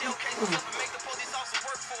pick the shell cases up and make the police officer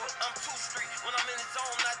work for it. I'm too street, when I'm in the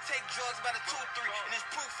zone, I take drugs by the 2-3. And it's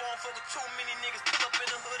proof on for the too many niggas pull up in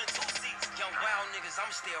the hood in 2 seats. Young wild niggas,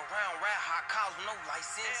 I'm still around, ride hot cars with no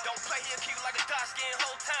license. Don't play, he'll kill you like a dark skin,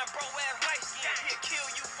 whole time bro ass light skin. He'll kill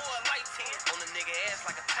you for a light 10. On the nigga ass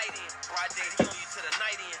like a tight end. Broad day, he on you to the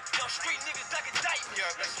night end. Young street niggas duck and dive. Yeah,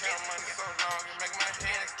 been counting money so long, it make my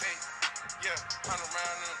hands big. Yeah, 100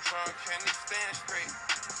 round in the trunk, can't even stand straight.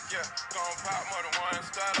 Yeah, gon' pop more than one,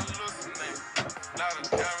 start hallucinate. Lot of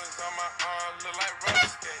diamonds on my arm, look like roller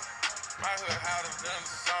skate. My hood hotter than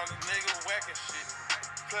the song, the nigga whacking shit.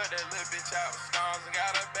 Plug that little bitch out with stones and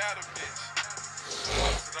got a better bitch.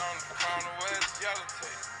 Posted on the corner where it's yellow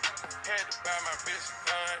tape. Had to buy my bitch a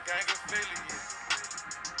gun, gang affiliate.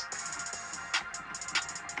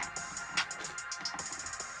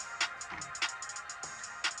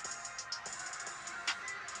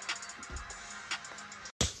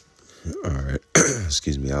 Alright,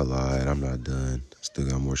 excuse me, I lied. I'm not done. Still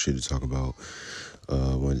got more shit to talk about.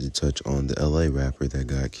 Wanted to touch on the LA rapper that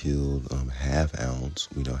got killed. Half ounce.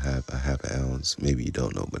 We know a half ounce. Maybe you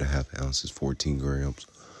don't know, but a half ounce is 14 grams.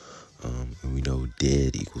 And we know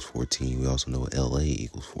dead equals 14. We also know LA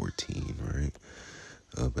equals 14, right?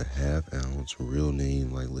 But half ounce, real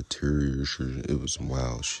name like Latiria. It was some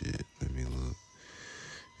wild shit. Let me look.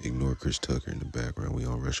 Ignore Chris Tucker in the background. We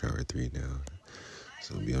on Rush Hour 3 now.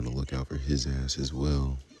 So be on the lookout for his ass as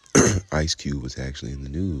well. Ice Cube was actually in the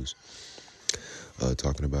news,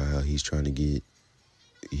 talking about how he was trying to get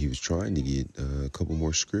a couple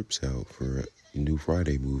more scripts out for new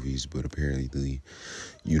Friday movies, but apparently the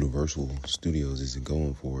Universal Studios isn't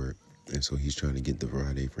going for it, and so he's trying to get the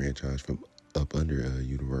Friday franchise from up under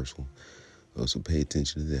Universal. So pay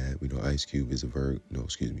attention to that. We know Ice Cube is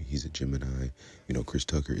he's a Gemini. Chris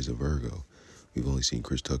Tucker is a Virgo. We've only seen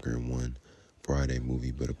Chris Tucker in one Friday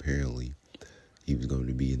movie, but apparently he was going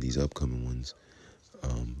to be in these upcoming ones.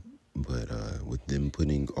 But with them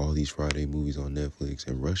putting all these Friday movies on Netflix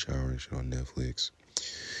and Rush Hour and shit on Netflix,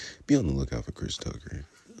 be on the lookout for Chris Tucker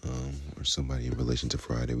or somebody in relation to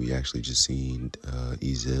Friday. We actually just seen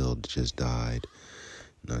Ezell just died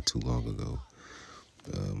not too long ago.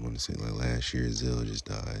 I want to say like last year, Ezell just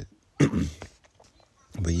died.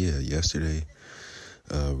 But yeah, yesterday,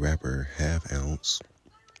 rapper Half Ounce,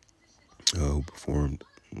 who performed,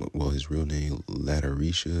 his real name,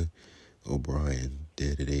 Latarisha O'Brien,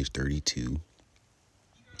 dead at age 32.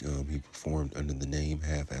 He performed under the name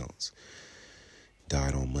Half Ounce.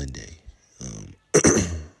 Died on Monday.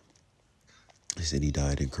 He said he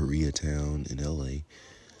died in Koreatown in LA.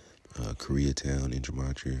 Koreatown in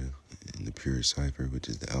Gematria in the purest cipher, which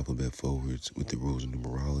is the alphabet forwards with the rules of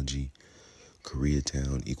numerology.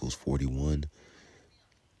 Koreatown equals 41.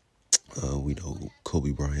 We know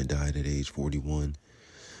Kobe Bryant died at age 41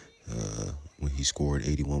 when he scored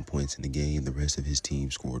 81 points in the game. The rest of his team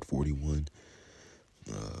scored 41.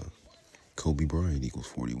 Kobe Bryant equals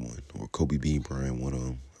 41, or Kobe Bean Bryant, one of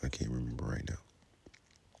them. I can't remember right now.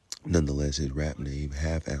 Nonetheless, his rap name,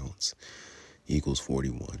 Half Ounce, equals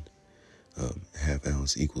 41. Half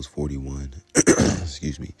Ounce equals 41,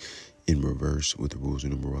 excuse me, in reverse with the rules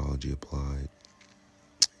of numerology applied.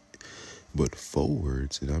 But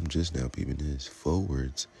forwards, and I'm just now peeping this,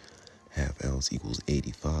 forwards, Half Ounce equals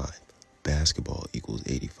 85. Basketball equals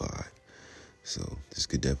 85. So this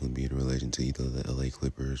could definitely be in relation to either the LA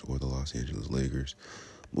Clippers or the Los Angeles Lakers.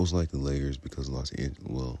 Most likely Lakers, because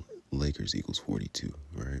Lakers equals 42,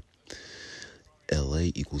 right?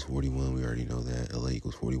 LA equals 41, we already know that. LA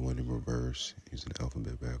equals 41 in reverse, using the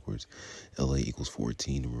alphabet backwards. LA equals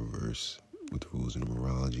 14 in reverse with the rules of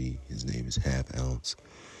numerology. His name is Half Ounce.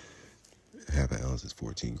 Half an ounce is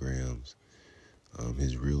 14 grams.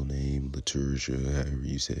 His real name, Latiria, however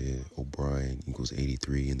you say it, O'Brien, equals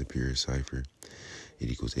 83 in the purest cipher.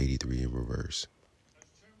 It equals 83 in reverse.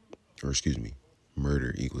 Or excuse me,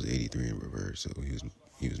 murder equals 83 in reverse. So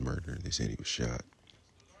he was murdered. They said he was shot.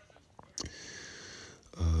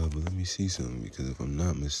 But let me see something, because if I'm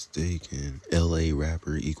not mistaken, LA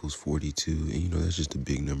rapper equals 42, and that's just a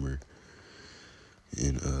big number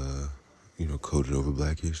in coded over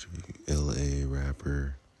Black history. LA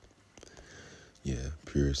rapper,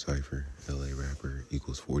 pure cipher, LA rapper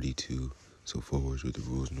equals 42, so forwards with the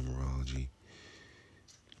rules of numerology.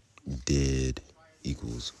 Dead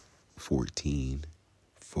equals 14,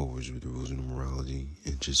 forwards with the rules of numerology,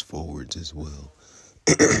 and just forwards as well.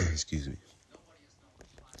 Excuse me.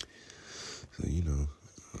 So,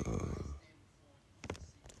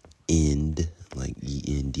 end, like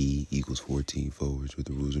END, equals 14 forwards with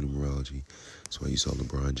the rules of numerology. That's why you saw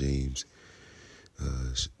LeBron James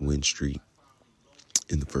win streak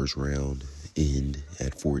in the first round end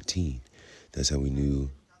at 14. That's how we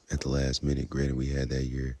knew at the last minute. Granted, we had that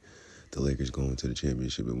year the Lakers going to the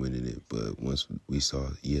championship and winning it, but once we saw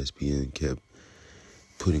ESPN kept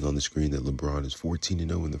putting on the screen that LeBron is 14-0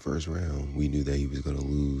 in the first round, we knew that he was going to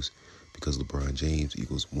lose, because LeBron James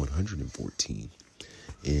equals 114.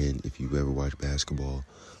 And if you've ever watched basketball,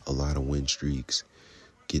 a lot of win streaks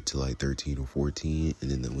get to like 13 or 14, and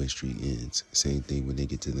then the win streak ends. Same thing when they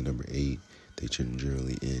get to the number 8, they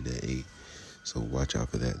generally end at 8. So watch out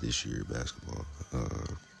for that this year, basketball.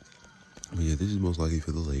 But yeah, this is most likely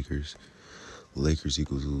for the Lakers. Lakers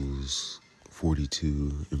equals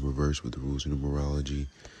 42 in reverse with the rules of numerology.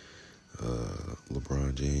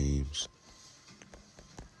 LeBron James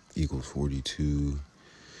equals 42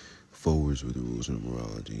 forwards with the rules of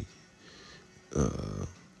numerology.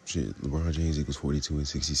 LeBron James equals 42 and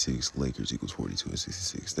 66. Lakers equals 42 and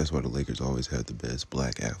 66. That's why the Lakers always have the best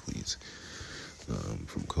black athletes.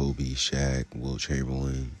 From Kobe, Shaq, Will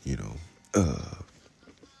Chamberlain,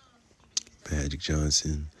 Magic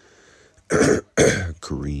Johnson,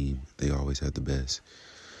 Kareem. They always have the best.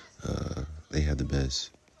 They have the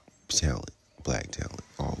best talent, black talent,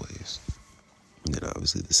 always. And then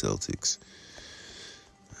obviously the Celtics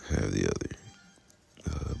have the other.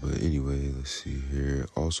 But anyway, let's see here.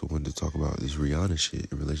 Also wanted to talk about this Rihanna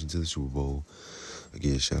shit in relation to the Super Bowl.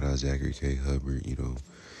 Again, shout out Zachary K. Hubbard.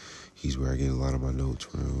 He's where I get a lot of my notes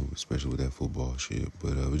from, especially with that football shit.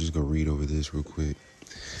 But we're just gonna read over this real quick.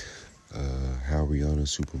 How my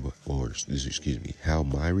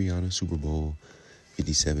Rihanna Super Bowl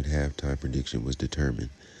 57 halftime prediction was determined.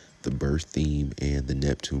 The birth theme and the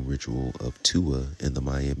Neptune ritual of Tua and the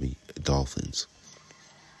Miami Dolphins.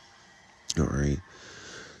 All right.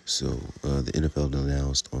 So the NFL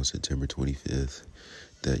announced on September 25th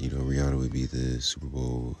that, Rihanna would be the Super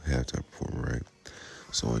Bowl halftime performer, right?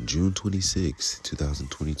 So on June 26,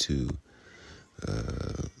 2022,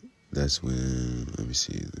 that's when, let me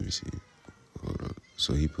see. Hold on.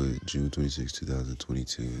 So he put June 26,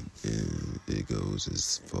 2022, and it goes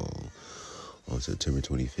as follows. On September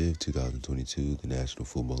 25th, 2022, the National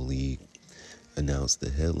Football League announced the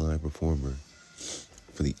headline performer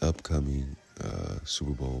for the upcoming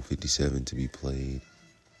Super Bowl 57 to be played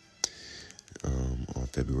on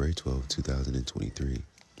February 12, 2023.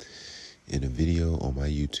 In a video on my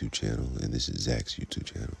YouTube channel, and this is Zach's YouTube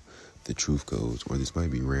channel, The Truth Codes, or this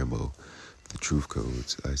might be Rambo, The Truth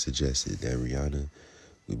Codes, I suggested that Rihanna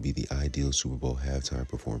would be the ideal Super Bowl halftime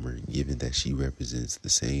performer, given that she represents the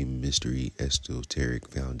same mystery esoteric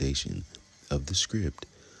foundation of the script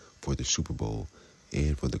for the Super Bowl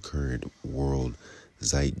and for the current world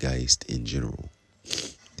zeitgeist in general.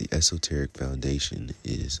 The esoteric foundation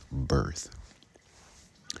is birth.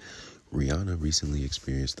 Rihanna recently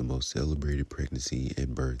experienced the most celebrated pregnancy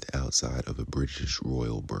and birth outside of a British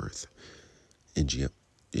royal birth. In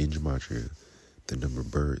gematria, the number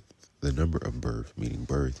of birth, meaning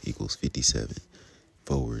birth, equals 57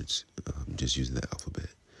 forwards, just using the alphabet.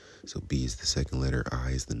 So B is the second letter, I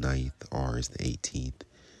is the 9th, R is the 18th,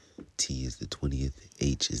 T is the 20th,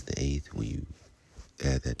 H is the 8th. When you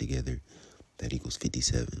add that together, that equals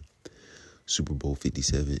 57. Super Bowl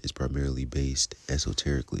 57 is primarily based,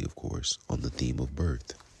 esoterically of course, on the theme of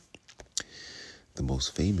birth. The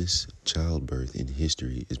most famous childbirth in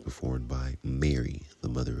history is performed by Mary, the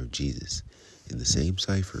mother of Jesus. In the same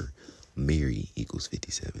cipher, Mary equals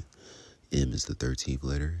 57. M is the 13th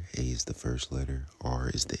letter, A is the first letter, R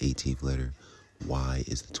is the 18th letter, Y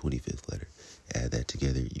is the 25th letter. Add that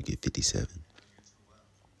together, you get 57.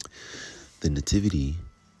 The nativity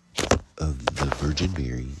of the Virgin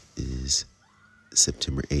Mary is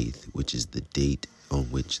September 8th, which is the date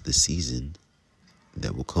on which the season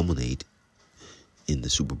that will culminate in the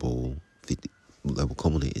Super Bowl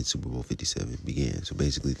 57 began. So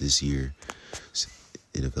basically this year,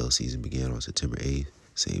 NFL season began on September 8th,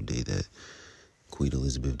 same day that Queen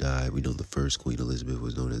Elizabeth died. We know the first Queen Elizabeth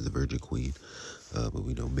was known as the Virgin Queen, but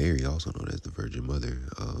we know Mary also known as the Virgin Mother.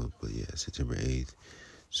 But yeah, September 8th,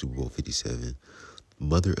 Super Bowl 57.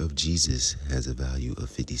 Mother of Jesus has a value of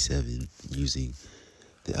 57 using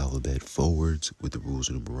the alphabet forwards with the rules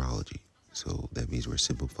of numerology. So that means we're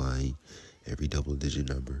simplifying every double-digit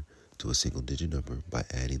number to a single-digit number by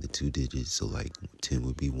adding the 2 digits. So like 10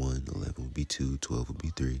 would be 1, 11 would be 2, 12 would be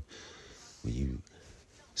 3. When you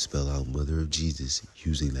spell out Mother of Jesus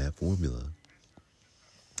using that formula,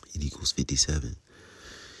 it equals 57.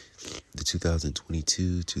 The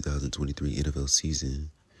 2022-2023 NFL season,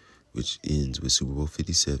 which ends with Super Bowl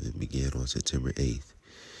 57, began on September 8th.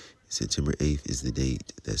 September 8th is the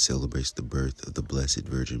date that celebrates the birth of the Blessed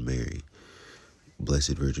Virgin Mary.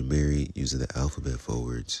 Blessed Virgin Mary, using the alphabet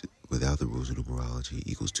forwards without the rules of numerology,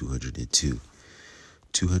 equals 202.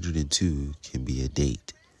 202 can be a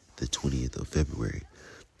date, the 20th of February,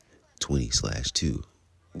 20/2,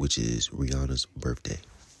 which is Rihanna's birthday,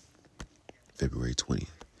 February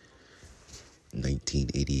 20th,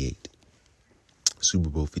 1988.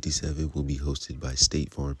 Super Bowl 57 will be hosted by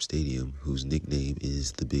State Farm Stadium, whose nickname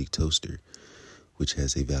is the Big Toaster, which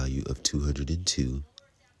has a value of 202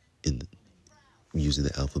 in using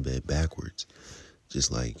the alphabet backwards,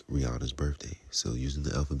 just like Rihanna's birthday. So using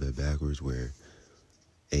the alphabet backwards, where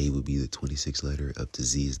A would be the 26th letter, up to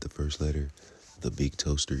Z is the first letter. The big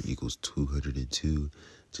toaster equals 202,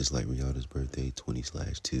 just like Rihanna's birthday,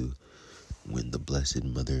 20/2. When the Blessed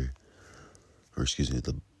Mother,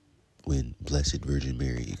 when Blessed Virgin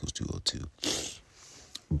Mary equals 202.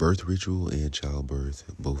 Birth ritual and childbirth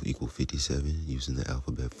both equal 57, using the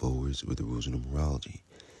alphabet forwards with the rules of numerology.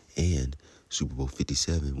 And Super Bowl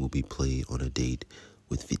 57 will be played on a date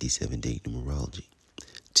with 57 date numerology.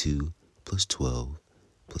 2 plus 12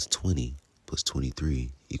 plus 20 plus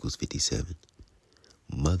 23 equals 57.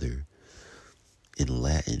 Mother in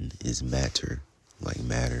Latin is mater, like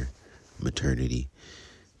matter, maternity,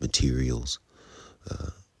 materials.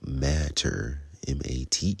 Mater,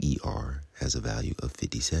 M-A-T-E-R, has a value of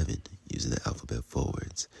 57 using the alphabet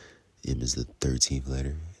forwards. M is the 13th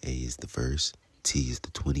letter, A is the 1st, T is the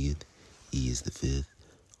 20th, E is the 5th,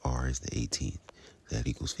 R is the 18th. That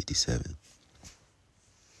equals 57.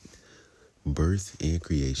 Birth and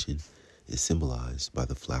creation is symbolized by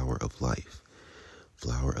the flower of life.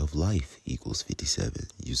 Flower of life equals 57,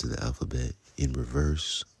 using the alphabet in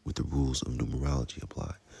reverse with the rules of numerology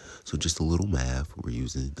apply. So just a little math, we're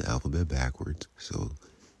using the alphabet backwards. So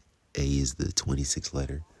A is the 26th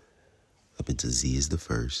letter, up into Z is the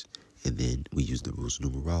first, and then we use the rules of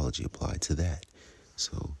numerology applied to that.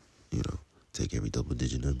 So, take every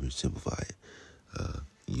double-digit number and simplify it.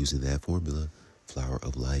 Using that formula, flower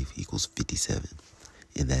of life equals 57.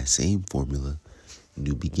 In that same formula,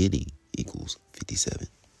 new beginning equals 57.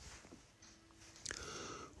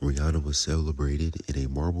 Rihanna was celebrated in a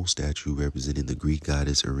marble statue representing the Greek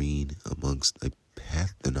goddess Irene amongst a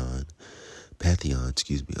pantheon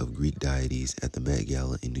of Greek deities at the Met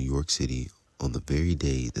Gala in New York City on the very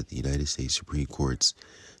day that the United States Supreme Court's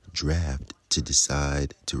draft to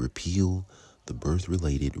decide to repeal the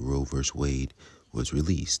birth-related Roe v. Wade was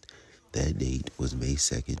released. That date was May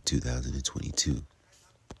 2nd, 2022.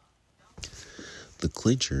 The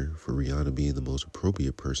clincher for Rihanna being the most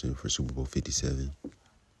appropriate person for Super Bowl 57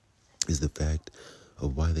 is the fact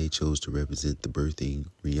of why they chose to represent the birthing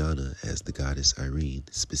Rihanna as the goddess Irene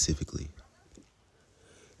specifically.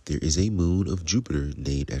 There is a moon of Jupiter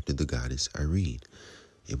named after the goddess Irene,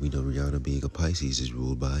 and we know Rihanna being a Pisces is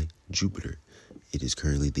ruled by Jupiter. It is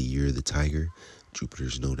currently the year of the tiger. Jupiter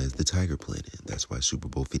is known as the tiger planet. That's why Super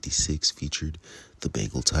Bowl 56 featured the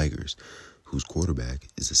Bengal Tigers, whose quarterback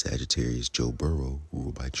is the Sagittarius Joe Burrow,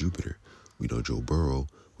 ruled by Jupiter. We know Joe Burrow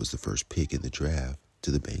was the first pick in the draft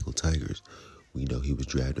to the Bengal Tigers. We know he was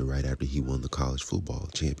drafted right after he won the college football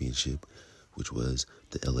championship, which was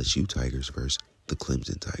the LSU Tigers versus the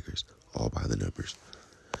Clemson Tigers, all by the numbers.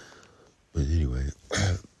 But anyway,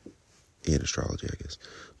 and astrology, I guess.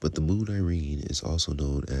 But the moon Irene is also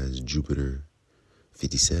known as Jupiter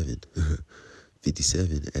 57.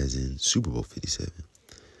 57 as in Super Bowl 57.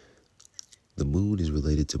 The moon is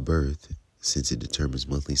related to birth since it determines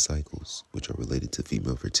monthly cycles, which are related to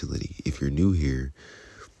female fertility. If you're new here,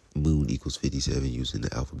 moon equals 57 using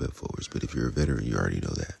the alphabet forwards. But if you're a veteran, you already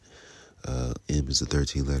know that. M is the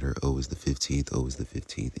 13th letter, O is the 15th, O is the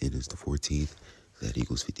 15th, N is the 14th. That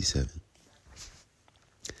equals 57.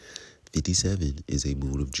 57 is a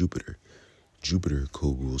moon of Jupiter. Jupiter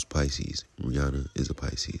co-rules Pisces. Rihanna is a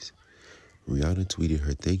Pisces. Rihanna tweeted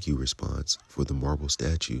her thank you response for the marble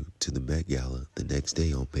statue to the Met Gala the next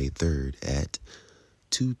day on May 3rd at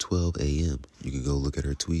 2:12 a.m. You can go look at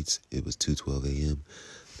her tweets. It was 2:12 a.m.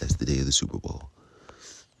 That's the day of the Super Bowl.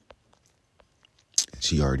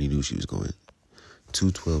 She already knew she was going.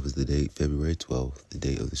 2/12 is the date, February 12th, the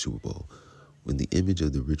day of the Super Bowl. When the image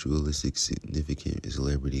of the ritualistic significant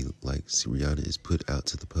celebrity like Rihanna is put out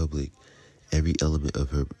to the public, every element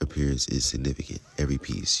of her appearance is significant. Every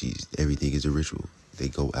piece, everything is a ritual. They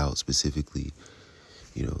go out specifically,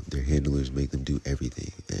 their handlers make them do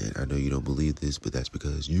everything. And I know you don't believe this, but that's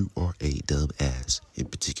because you are a dumb ass in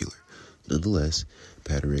particular. Nonetheless,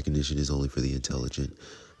 pattern recognition is only for the intelligent.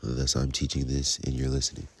 Thus, I'm teaching this and you're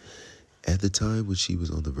listening. At the time when she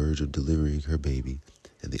was on the verge of delivering her baby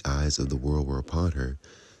and the eyes of the world were upon her,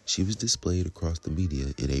 she was displayed across the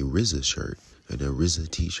media in a RZA shirt and a RZA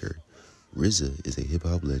t-shirt. RZA is a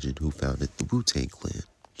hip-hop legend who founded the Wu-Tang Clan.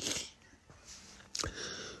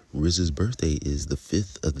 RZA's birthday is the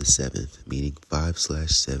 5th of the 7th, meaning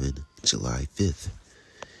 5/7, July 5th.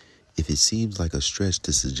 If it seems like a stretch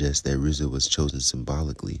to suggest that RZA was chosen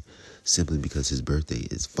symbolically simply because his birthday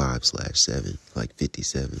is 5/7, like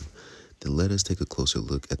 57, then let us take a closer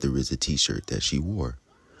look at the RZA t-shirt that she wore.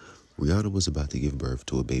 Rihanna was about to give birth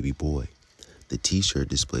to a baby boy. The t-shirt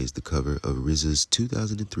displays the cover of RZA's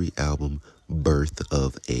 2003 album, Birth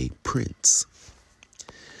of a Prince.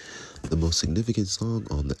 The most significant song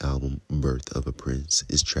on the album, Birth of a Prince,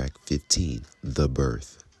 is track 15, The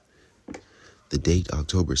Birth. The date,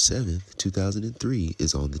 October 7th, 2003,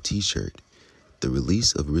 is on the t-shirt. The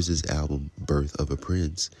release of RZA's album, Birth of a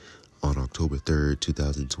Prince, on October 3rd,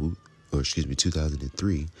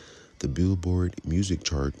 2003, the Billboard music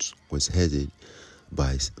charts was headed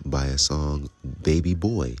by a song, Baby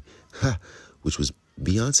Boy, which was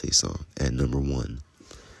Beyonce's song, at number 1.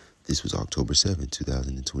 This was October 7th,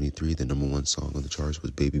 2023. The number 1 song on the charts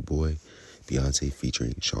was Baby Boy, Beyonce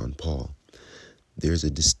featuring Sean Paul. There's a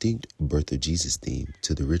distinct birth of Jesus theme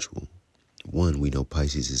to the ritual. One, we know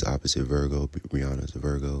Pisces is opposite Virgo. Rihanna is a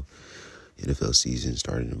Virgo. NFL season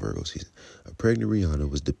started in Virgo season. A pregnant Rihanna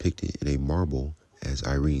was depicted in a marble as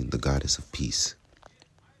Irene, the goddess of peace.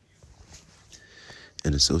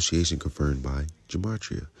 An association confirmed by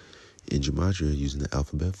Gematria. In Gematria, using the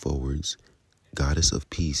alphabet forwards, goddess of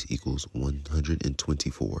peace equals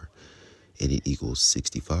 124, and it equals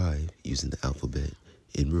 65 using the alphabet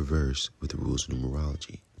in reverse with the rules of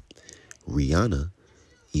numerology. Rihanna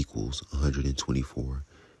equals 124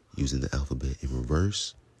 using the alphabet in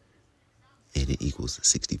reverse, and it equals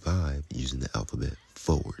 65 using the alphabet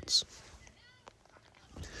forwards.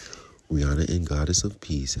 Rihanna and Goddess of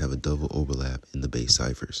Peace have a double overlap in the base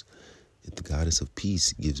ciphers. If the Goddess of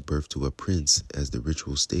Peace gives birth to a prince, as the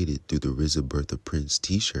ritual stated through the RZA Birth of Prince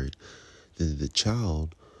t-shirt, then the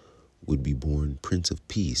child would be born Prince of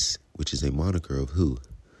Peace, which is a moniker of who?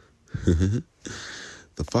 The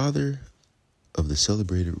father of the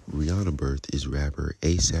celebrated Rihanna birth is rapper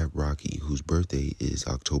A$AP Rocky, whose birthday is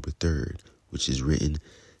October 3rd, which is written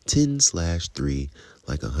 10/3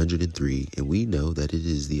 like 103, and we know that it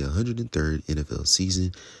is the 103rd NFL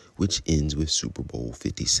season, which ends with Super Bowl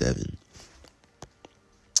 57.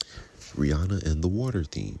 Rihanna and the water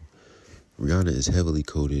theme. Rihanna is heavily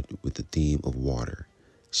coded with the theme of water.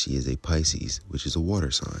 She is a Pisces, which is a water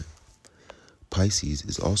sign. Pisces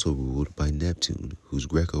is also ruled by Neptune, whose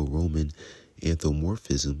Greco-Roman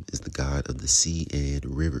anthropomorphism is the god of the sea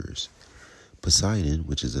and rivers. Poseidon,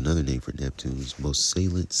 which is another name for Neptune's most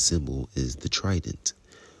salient symbol, is the trident.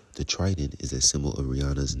 The trident is a symbol of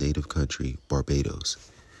Rihanna's native country, Barbados.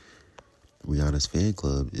 Rihanna's fan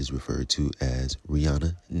club is referred to as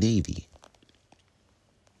Rihanna Navy.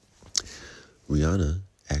 Rihanna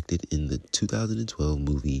acted in the 2012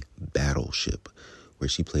 movie Battleship, where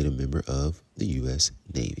she played a member of the U.S.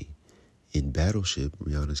 Navy. In Battleship,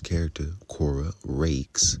 Rihanna's character, Cora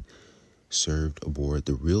Rakes, served aboard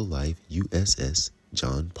the real-life USS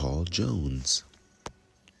John Paul Jones.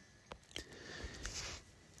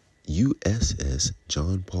 USS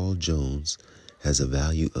John Paul Jones has a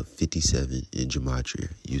value of 57 in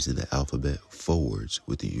Gematria, using the alphabet forwards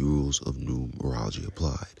with the rules of numerology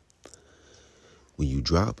applied. When you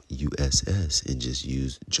drop USS and just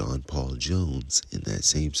use John Paul Jones in that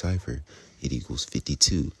same cipher, it equals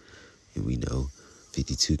 52. And we know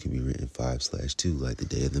 52 can be written 5/2, like the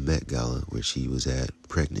day of the Met Gala where she was at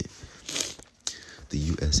pregnant. The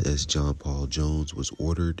USS John Paul Jones was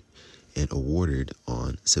ordered and awarded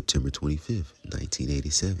on September 25th,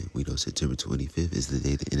 1987. We know September 25th is the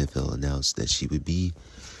day the NFL announced that she would be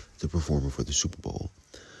the performer for the Super Bowl.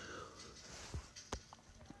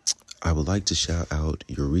 I would like to shout out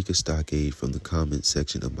Eureka Stockade from the comment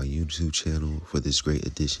section of my YouTube channel for this great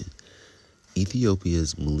addition.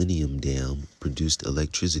 Ethiopia's Millennium Dam produced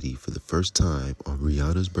electricity for the first time on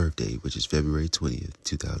Rihanna's birthday, which is February 20th,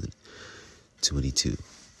 2022.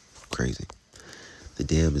 Crazy. The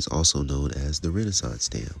dam is also known as the Renaissance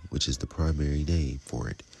Dam, which is the primary name for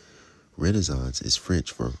it. Renaissance is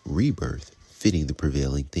French for rebirth, fitting the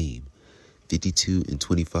prevailing theme. 52 and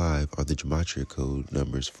 25 are the Gematria code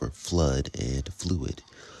numbers for flood and fluid.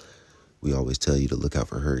 We always tell you to look out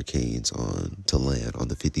for hurricanes to land on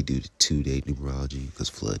the 52-day numerology, because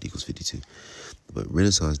flood equals 52. But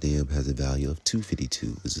Renaissance Dam has a value of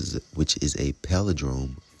 252, which is a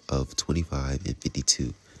palindrome of 25 and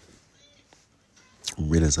 52.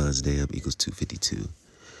 Renaissance Dam equals 252.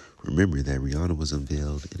 Remember that Rihanna was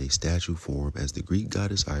unveiled in a statue form as the Greek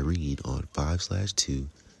goddess Irene on 5/2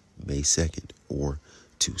 May 2nd, or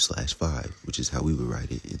 2/5, which is how we would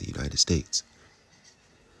write it in the United States.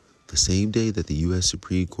 The same day that the U.S.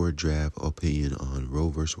 Supreme Court draft opinion on Roe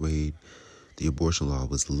v. Wade, the abortion law,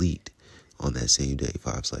 was leaked on that same day,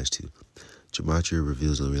 5/2. Gematria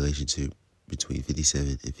reveals a relationship between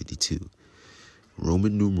 57 and 52.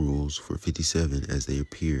 Roman numerals for 57 as they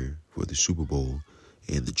appear for the Super Bowl,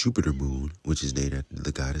 and the Jupiter moon, which is named after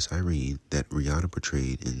the goddess Irene that Rihanna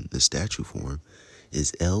portrayed in the statue form,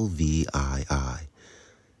 is LVII.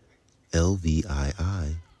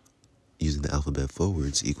 LVII, using the alphabet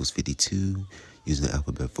forwards, equals 52. Using the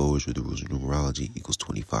alphabet forwards with the rules of numerology equals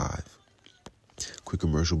 25. Quick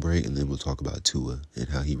commercial break, and then we'll talk about Tua and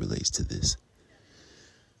how he relates to this.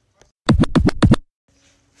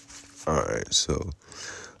 Alright, so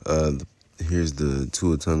here's the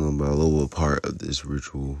Tua Tagovailoa part of this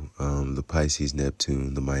ritual. The Pisces,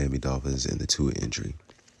 Neptune, the Miami Dolphins, and the Tua injury.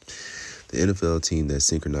 The NFL team that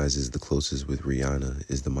synchronizes the closest with Rihanna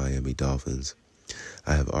is the Miami Dolphins.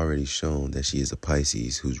 I have already shown that she is a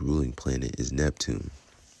Pisces whose ruling planet is Neptune.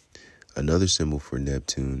 Another symbol for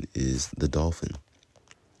Neptune is the dolphin.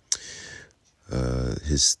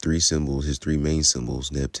 His three main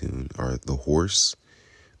symbols, Neptune, are the horse,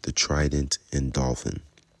 the trident, and dolphin.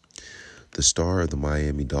 The star of the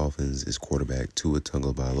Miami Dolphins is quarterback Tua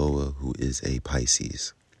Tagovailoa, who is a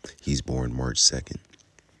Pisces. He's born March 2nd.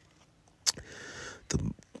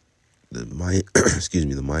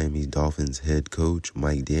 The Miami Dolphins head coach,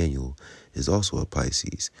 Mike Daniel, is also a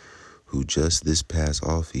Pisces, who just this past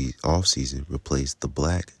offseason replaced the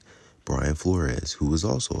Black Brian Flores, who was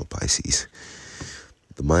also a Pisces.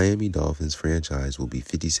 The Miami Dolphins franchise will be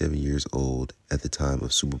 57 years old at the time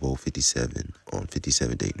of Super Bowl 57 on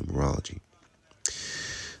 57-day numerology.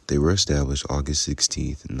 They were established August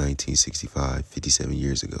 16th, 1965, 57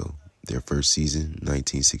 years ago. Their first season,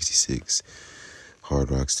 1966,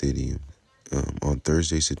 Hard Rock Stadium. On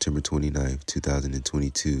Thursday, September 29th,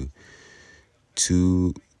 2022,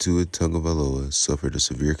 Tua Tagovailoa suffered a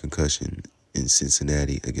severe concussion in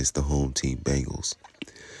Cincinnati against the home team Bengals.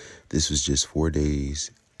 This was just 4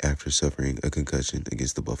 days after suffering a concussion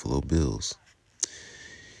against the Buffalo Bills.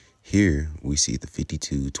 Here we see the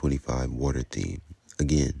 52-25 water theme.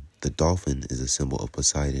 Again, the dolphin is a symbol of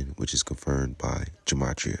Poseidon, which is confirmed by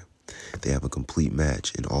gematria. They have a complete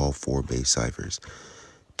match in all 4 base ciphers.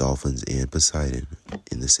 Dolphins and Poseidon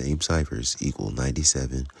in the same ciphers equal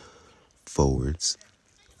 97 forwards,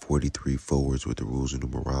 43 forwards with the rules of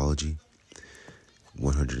numerology,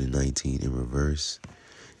 119 in reverse,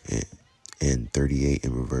 and 38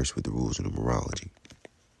 in reverse with the rules of numerology.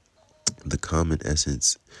 The common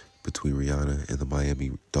essence between Rihanna and the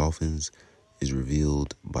Miami Dolphins is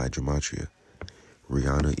revealed by gematria.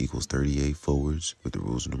 Rihanna equals 38 forwards with the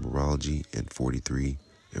rules of numerology and 43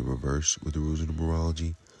 in reverse with the rules of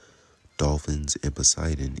numerology. Dolphins and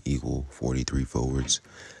Poseidon equal 43 forwards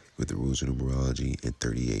with the rules of numerology and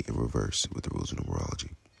 38 in reverse with the rules of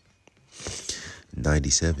numerology.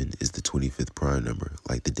 97 is the 25th prime number,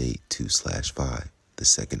 like the date 2/5, the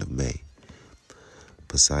 2nd of May.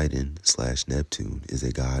 Poseidon/Neptune is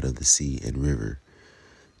a god of the sea and river.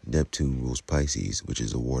 Neptune rules Pisces, which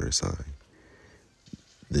is a water sign.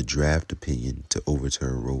 The draft opinion to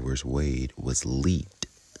overturn Roe v. Wade was leaked,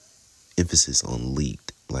 emphasis on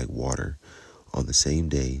leaked, like water, on the same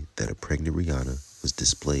day that a pregnant Rihanna was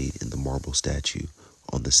displayed in the marble statue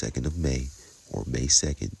on the 2nd of May, or May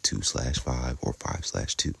 2nd, 2/5, or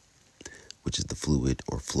 5/2, which is the fluid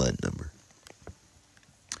or flood number.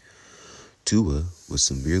 Tua was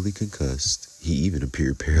severely concussed. He even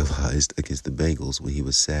appeared paralyzed against the Bengals when he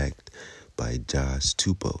was sacked by Josh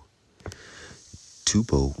Tupou.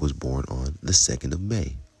 Tupou was born on the 2nd of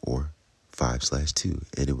May, or 5/2,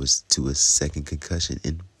 and it was Tua's second concussion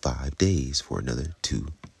in 5 days for another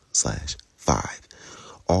 2/5.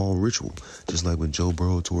 All ritual, just like when Joe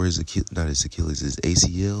Burrow tore his his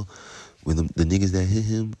ACL, when the niggas that hit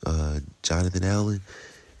him, Jonathan Allen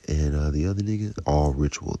and the other nigga, all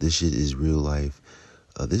ritual. This shit is real life.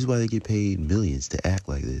 This is why they get paid millions to act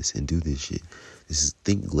like this and do this shit.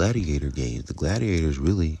 Think gladiator games. The gladiators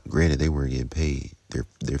really, granted, they weren't getting paid.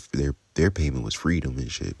 Their payment was freedom and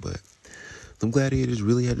shit, but them gladiators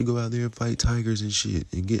really had to go out there and fight tigers and shit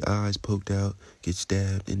and get eyes poked out, get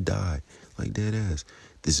stabbed, and die. Like dead ass.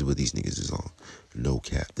 This is what these niggas is on. No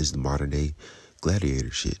cap. This is the modern day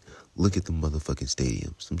gladiator shit. Look at the motherfucking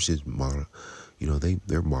stadiums. Some shit's model. You know,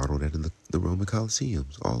 they're modeled after the Roman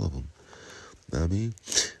Colosseums. All of them. Know what I mean?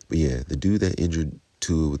 But yeah, the dude that injured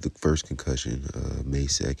Tua with the first concussion, May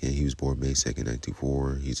 2nd. He was born May 2nd,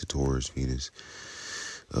 1994. He's a Taurus, Venus.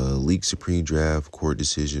 Leaked Supreme Draft court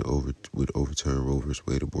decision would overturn Roe v.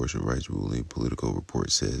 Wade abortion rights ruling, Politico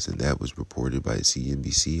report says, and that was reported by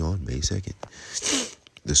CNBC on May 2nd.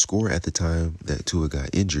 The score at the time that Tua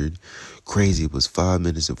got injured, crazy, it was 5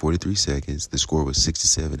 minutes and 43 seconds. The score was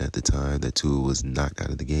 67 at the time that Tua was knocked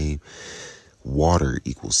out of the game. Water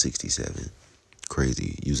equals 67.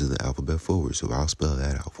 Crazy, using the alphabet forward, so I'll spell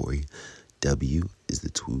that out for you. W is the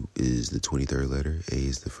 23rd letter, A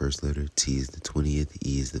is the first letter, T is the 20th,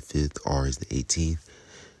 E is the 5th, R is the 18th,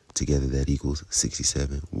 Together that equals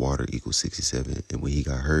 67. Water equals 67. And when he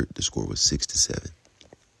got hurt, the score was 6-7.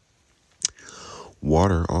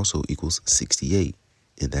 Water also equals 68.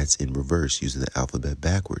 And that's in reverse using the alphabet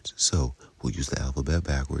backwards. So we'll use the alphabet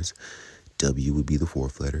backwards. W would be the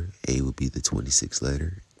 4th letter. A would be the 26th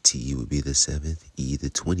letter. T would be the 7th. E the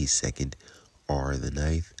 22nd. R the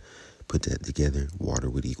 9th. Put that together. Water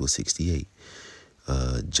would equal 68.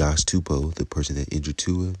 Josh Tupou, the person that injured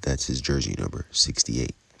Tua, that's his jersey number,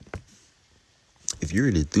 68. If you're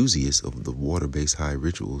an enthusiast of the water-based high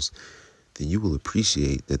rituals, then you will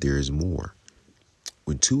appreciate that there is more.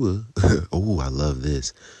 When Tua, oh, I love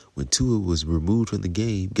this. When Tua was removed from the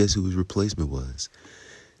game, guess who his replacement was?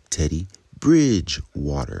 Teddy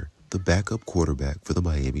Bridgewater, the backup quarterback for the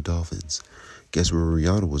Miami Dolphins. Guess where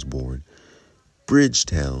Rihanna was born?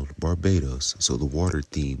 Bridgetown, Barbados. So the water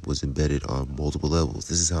theme was embedded on multiple levels.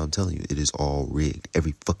 This is how I'm telling you. It is all rigged.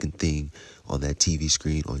 Every fucking thing on that TV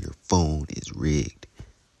screen on your phone is rigged.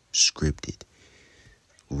 Scripted.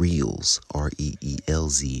 Reels.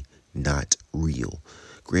 R-E-E-L-Z. Not real.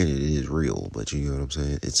 Granted, it is real, but you know what I'm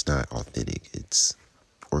saying? It's not authentic. It's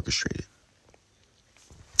orchestrated.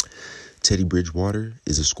 Teddy Bridgewater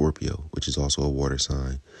is a Scorpio, which is also a water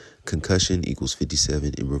sign. Concussion equals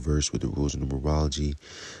 57 in reverse with the rules of numerology,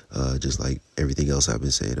 just like everything else I've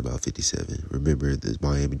been saying about 57. Remember, the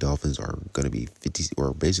Miami Dolphins are going to be 50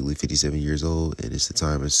 or basically 57 years old, and it's the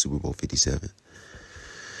time of Super Bowl 57.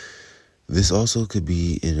 This also could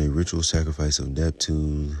be in a ritual sacrifice of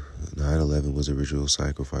Neptune. 9/11 was a ritual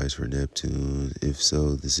sacrifice for Neptune. If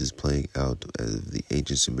so, this is playing out as the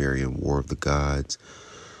ancient Sumerian War of the Gods,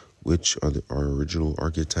 which are our original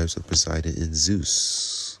archetypes of Poseidon and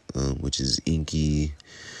Zeus, which is Enki.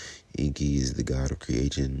 Enki is the god of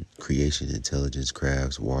creation, intelligence,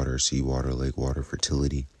 crafts, water, seawater, lake water,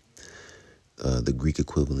 fertility. The Greek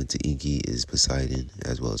equivalent to Enki is Poseidon,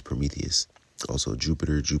 as well as Prometheus. Also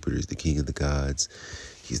Jupiter. Jupiter is the king of the gods.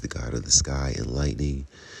 He's the god of the sky and lightning.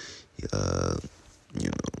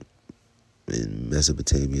 In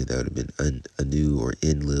Mesopotamia, that would have been Anu or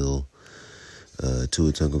Enlil.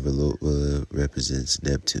 Tuatungavailoa represents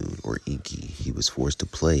Neptune or Enki. He was forced to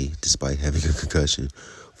play despite having a concussion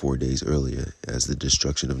 4 days earlier as the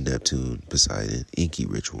destruction of Neptune, Poseidon, Enki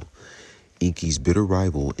ritual. Enki's bitter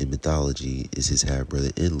rival in mythology is his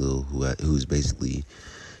half-brother Enlil, who is basically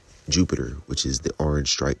Jupiter, which is the orange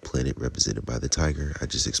striped planet represented by the tiger. I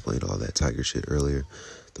just explained all that tiger shit earlier.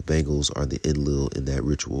 The Bengals are the Enlil in that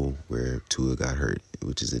ritual where Tua got hurt,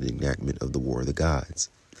 which is an enactment of the War of the Gods.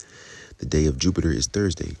 The day of Jupiter is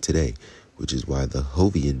Thursday, today, which is why the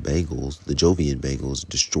Jovian Bengals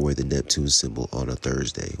destroy the Neptune symbol on a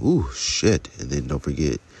Thursday. Ooh, shit. And then don't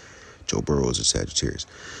forget, Joe Burrow is a Sagittarius.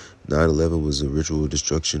 9/11 was a ritual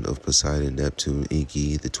destruction of Poseidon, Neptune,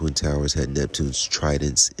 Enki. The Twin Towers had Neptune's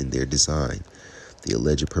tridents in their design. The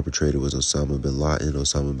alleged perpetrator was Osama bin Laden.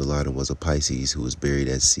 Osama bin Laden was a Pisces who was buried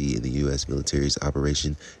at sea in the U.S. military's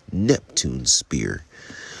Operation Neptune Spear.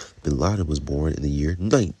 Bin Laden was born in the year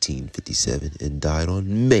 1957 and died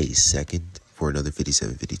on May 2nd for another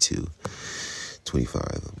 57-52. 25.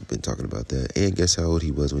 I've been talking about that. And guess how old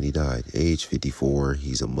he was when he died? Age 54.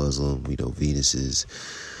 He's a Muslim. We know Venus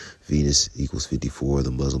equals 54.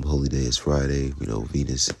 The Muslim holy day is Friday. We know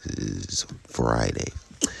Venus is Friday.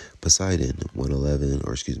 Poseidon,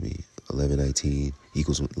 1119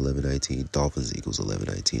 equals 1119. Dolphins equals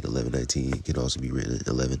 1119. 1119 can also be written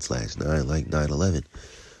 11/9 like 9/11.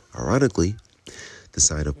 Ironically, the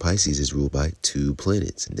sign of Pisces is ruled by two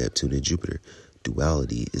planets, Neptune and Jupiter.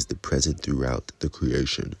 Duality is the present throughout the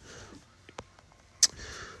creation.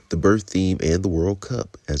 The birth theme and the World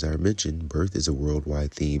Cup. As I mentioned, birth is a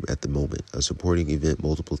worldwide theme at the moment. A supporting event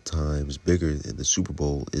multiple times bigger than the Super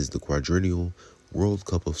Bowl is the quadrennial World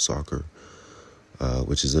Cup of Soccer,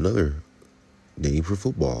 which is another name for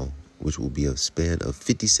football, which will be a span of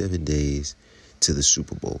 57 days to the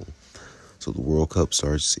Super Bowl. So the World Cup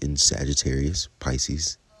starts in Sagittarius,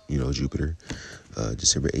 Pisces, Jupiter,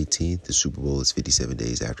 December 18th. The Super Bowl is 57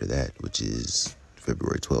 days after that, which is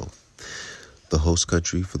February 12th. The host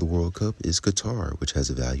country for the World Cup is Qatar, which has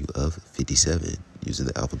a value of 57, using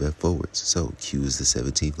the alphabet forwards. So Q is the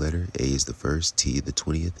 17th letter, A is the first, T the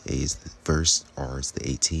 20th, A is the first, R is the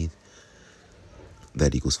 18th.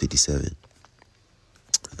 That equals 57.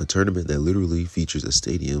 A tournament that literally features a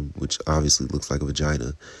stadium, which obviously looks like a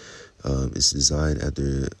vagina. It's designed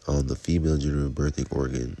on the female genital birthing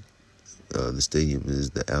organ. The stadium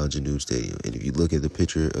is the Al Janoub Stadium. And if you look at the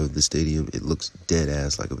picture of the stadium, it looks dead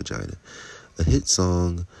ass like a vagina. A hit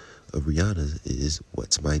song of Rihanna is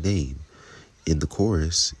What's My Name? In the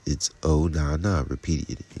chorus, it's Oh Na Na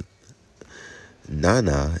repeated. Na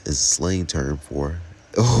Na is a slang term for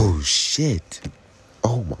Oh, shit.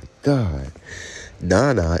 Oh, my God.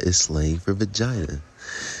 Nana is slang for vagina.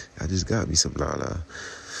 I just got me some Nana.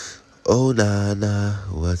 Oh, Nana.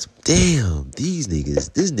 What's... Damn, these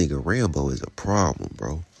niggas. This nigga Rambo is a problem,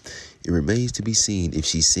 bro. It remains to be seen if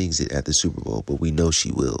she sings it at the Super Bowl, but we know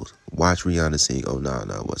she will. Watch Rihanna sing Oh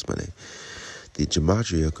Nana, What's My Name. The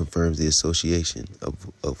gematria confirms the association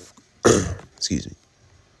of excuse me.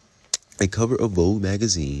 A cover of Vogue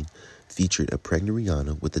magazine featured a pregnant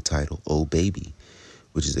Rihanna with the title Oh Baby,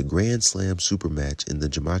 which is a Grand Slam super match in the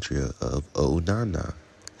gematria of Oh Nana.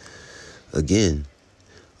 Again,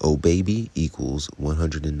 Oh Baby equals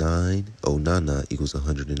 109, Oh Nana equals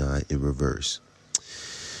 109 in reverse.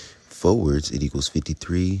 Forwards, it equals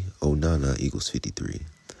 53, Oh Nana equals 53.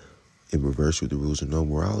 In reverse with the rules of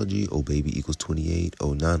numerology, Oh Baby equals 28,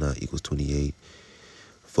 Oh Nana equals 28.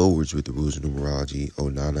 Forwards with the rules of numerology, Oh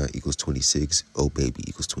Nana equals 26, Oh Baby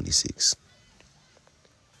equals 26.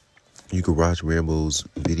 You can watch Rambo's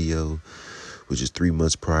video, which is 3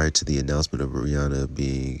 months prior to the announcement of Rihanna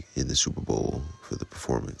being in the Super Bowl for the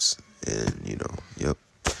performance. And, yep.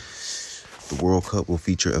 The World Cup will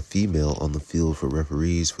feature a female on the field for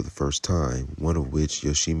referees for the first time, one of which,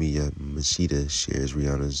 Yoshimi Yamashita, shares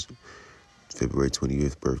Rihanna's February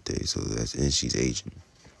 25th birthday. And she's aging.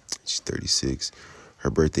 She's 36. Her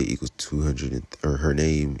birthday equals 200, or her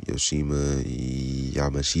name, Yoshima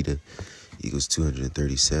Yamashita, equals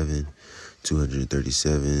 237.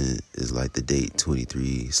 237 is like the date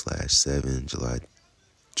 23/7,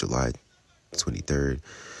 July 23rd,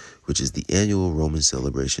 which is the annual Roman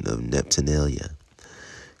celebration of Neptunalia.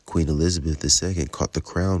 Queen Elizabeth II caught the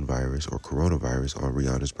crown virus or coronavirus on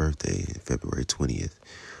Rihanna's birthday, February 20th.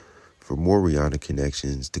 For more Rihanna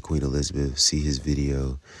connections to Queen Elizabeth, see his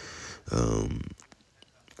video, and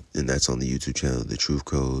that's on the YouTube channel, The Truth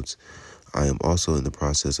Codes. I am also in the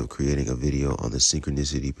process of creating a video on the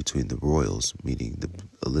synchronicity between the royals, meaning the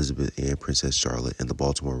Elizabeth and Princess Charlotte, and the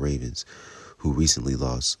Baltimore Ravens, who recently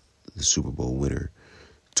lost the Super Bowl winner,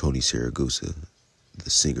 Tony Saragusa. The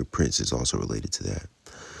singer Prince is also related to that.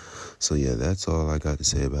 So yeah, that's all I got to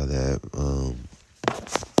say about that.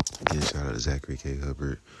 Again, shout out to Zachary K.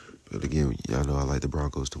 Hubbard. But again, y'all know I like the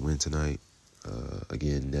Broncos to win tonight.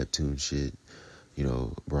 Again, Neptune shit.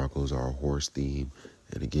 Broncos are a horse theme.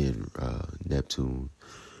 And again, Neptune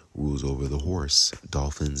rules over the horse,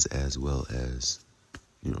 dolphins, as well as,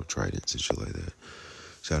 tridents and shit like that.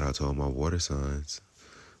 Shout out to all my water signs.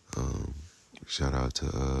 Shout out to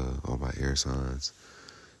all my air signs.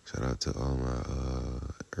 Shout out to all my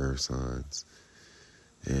earth signs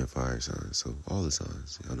and fire signs. So all the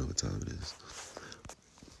signs, y'all know what time it is.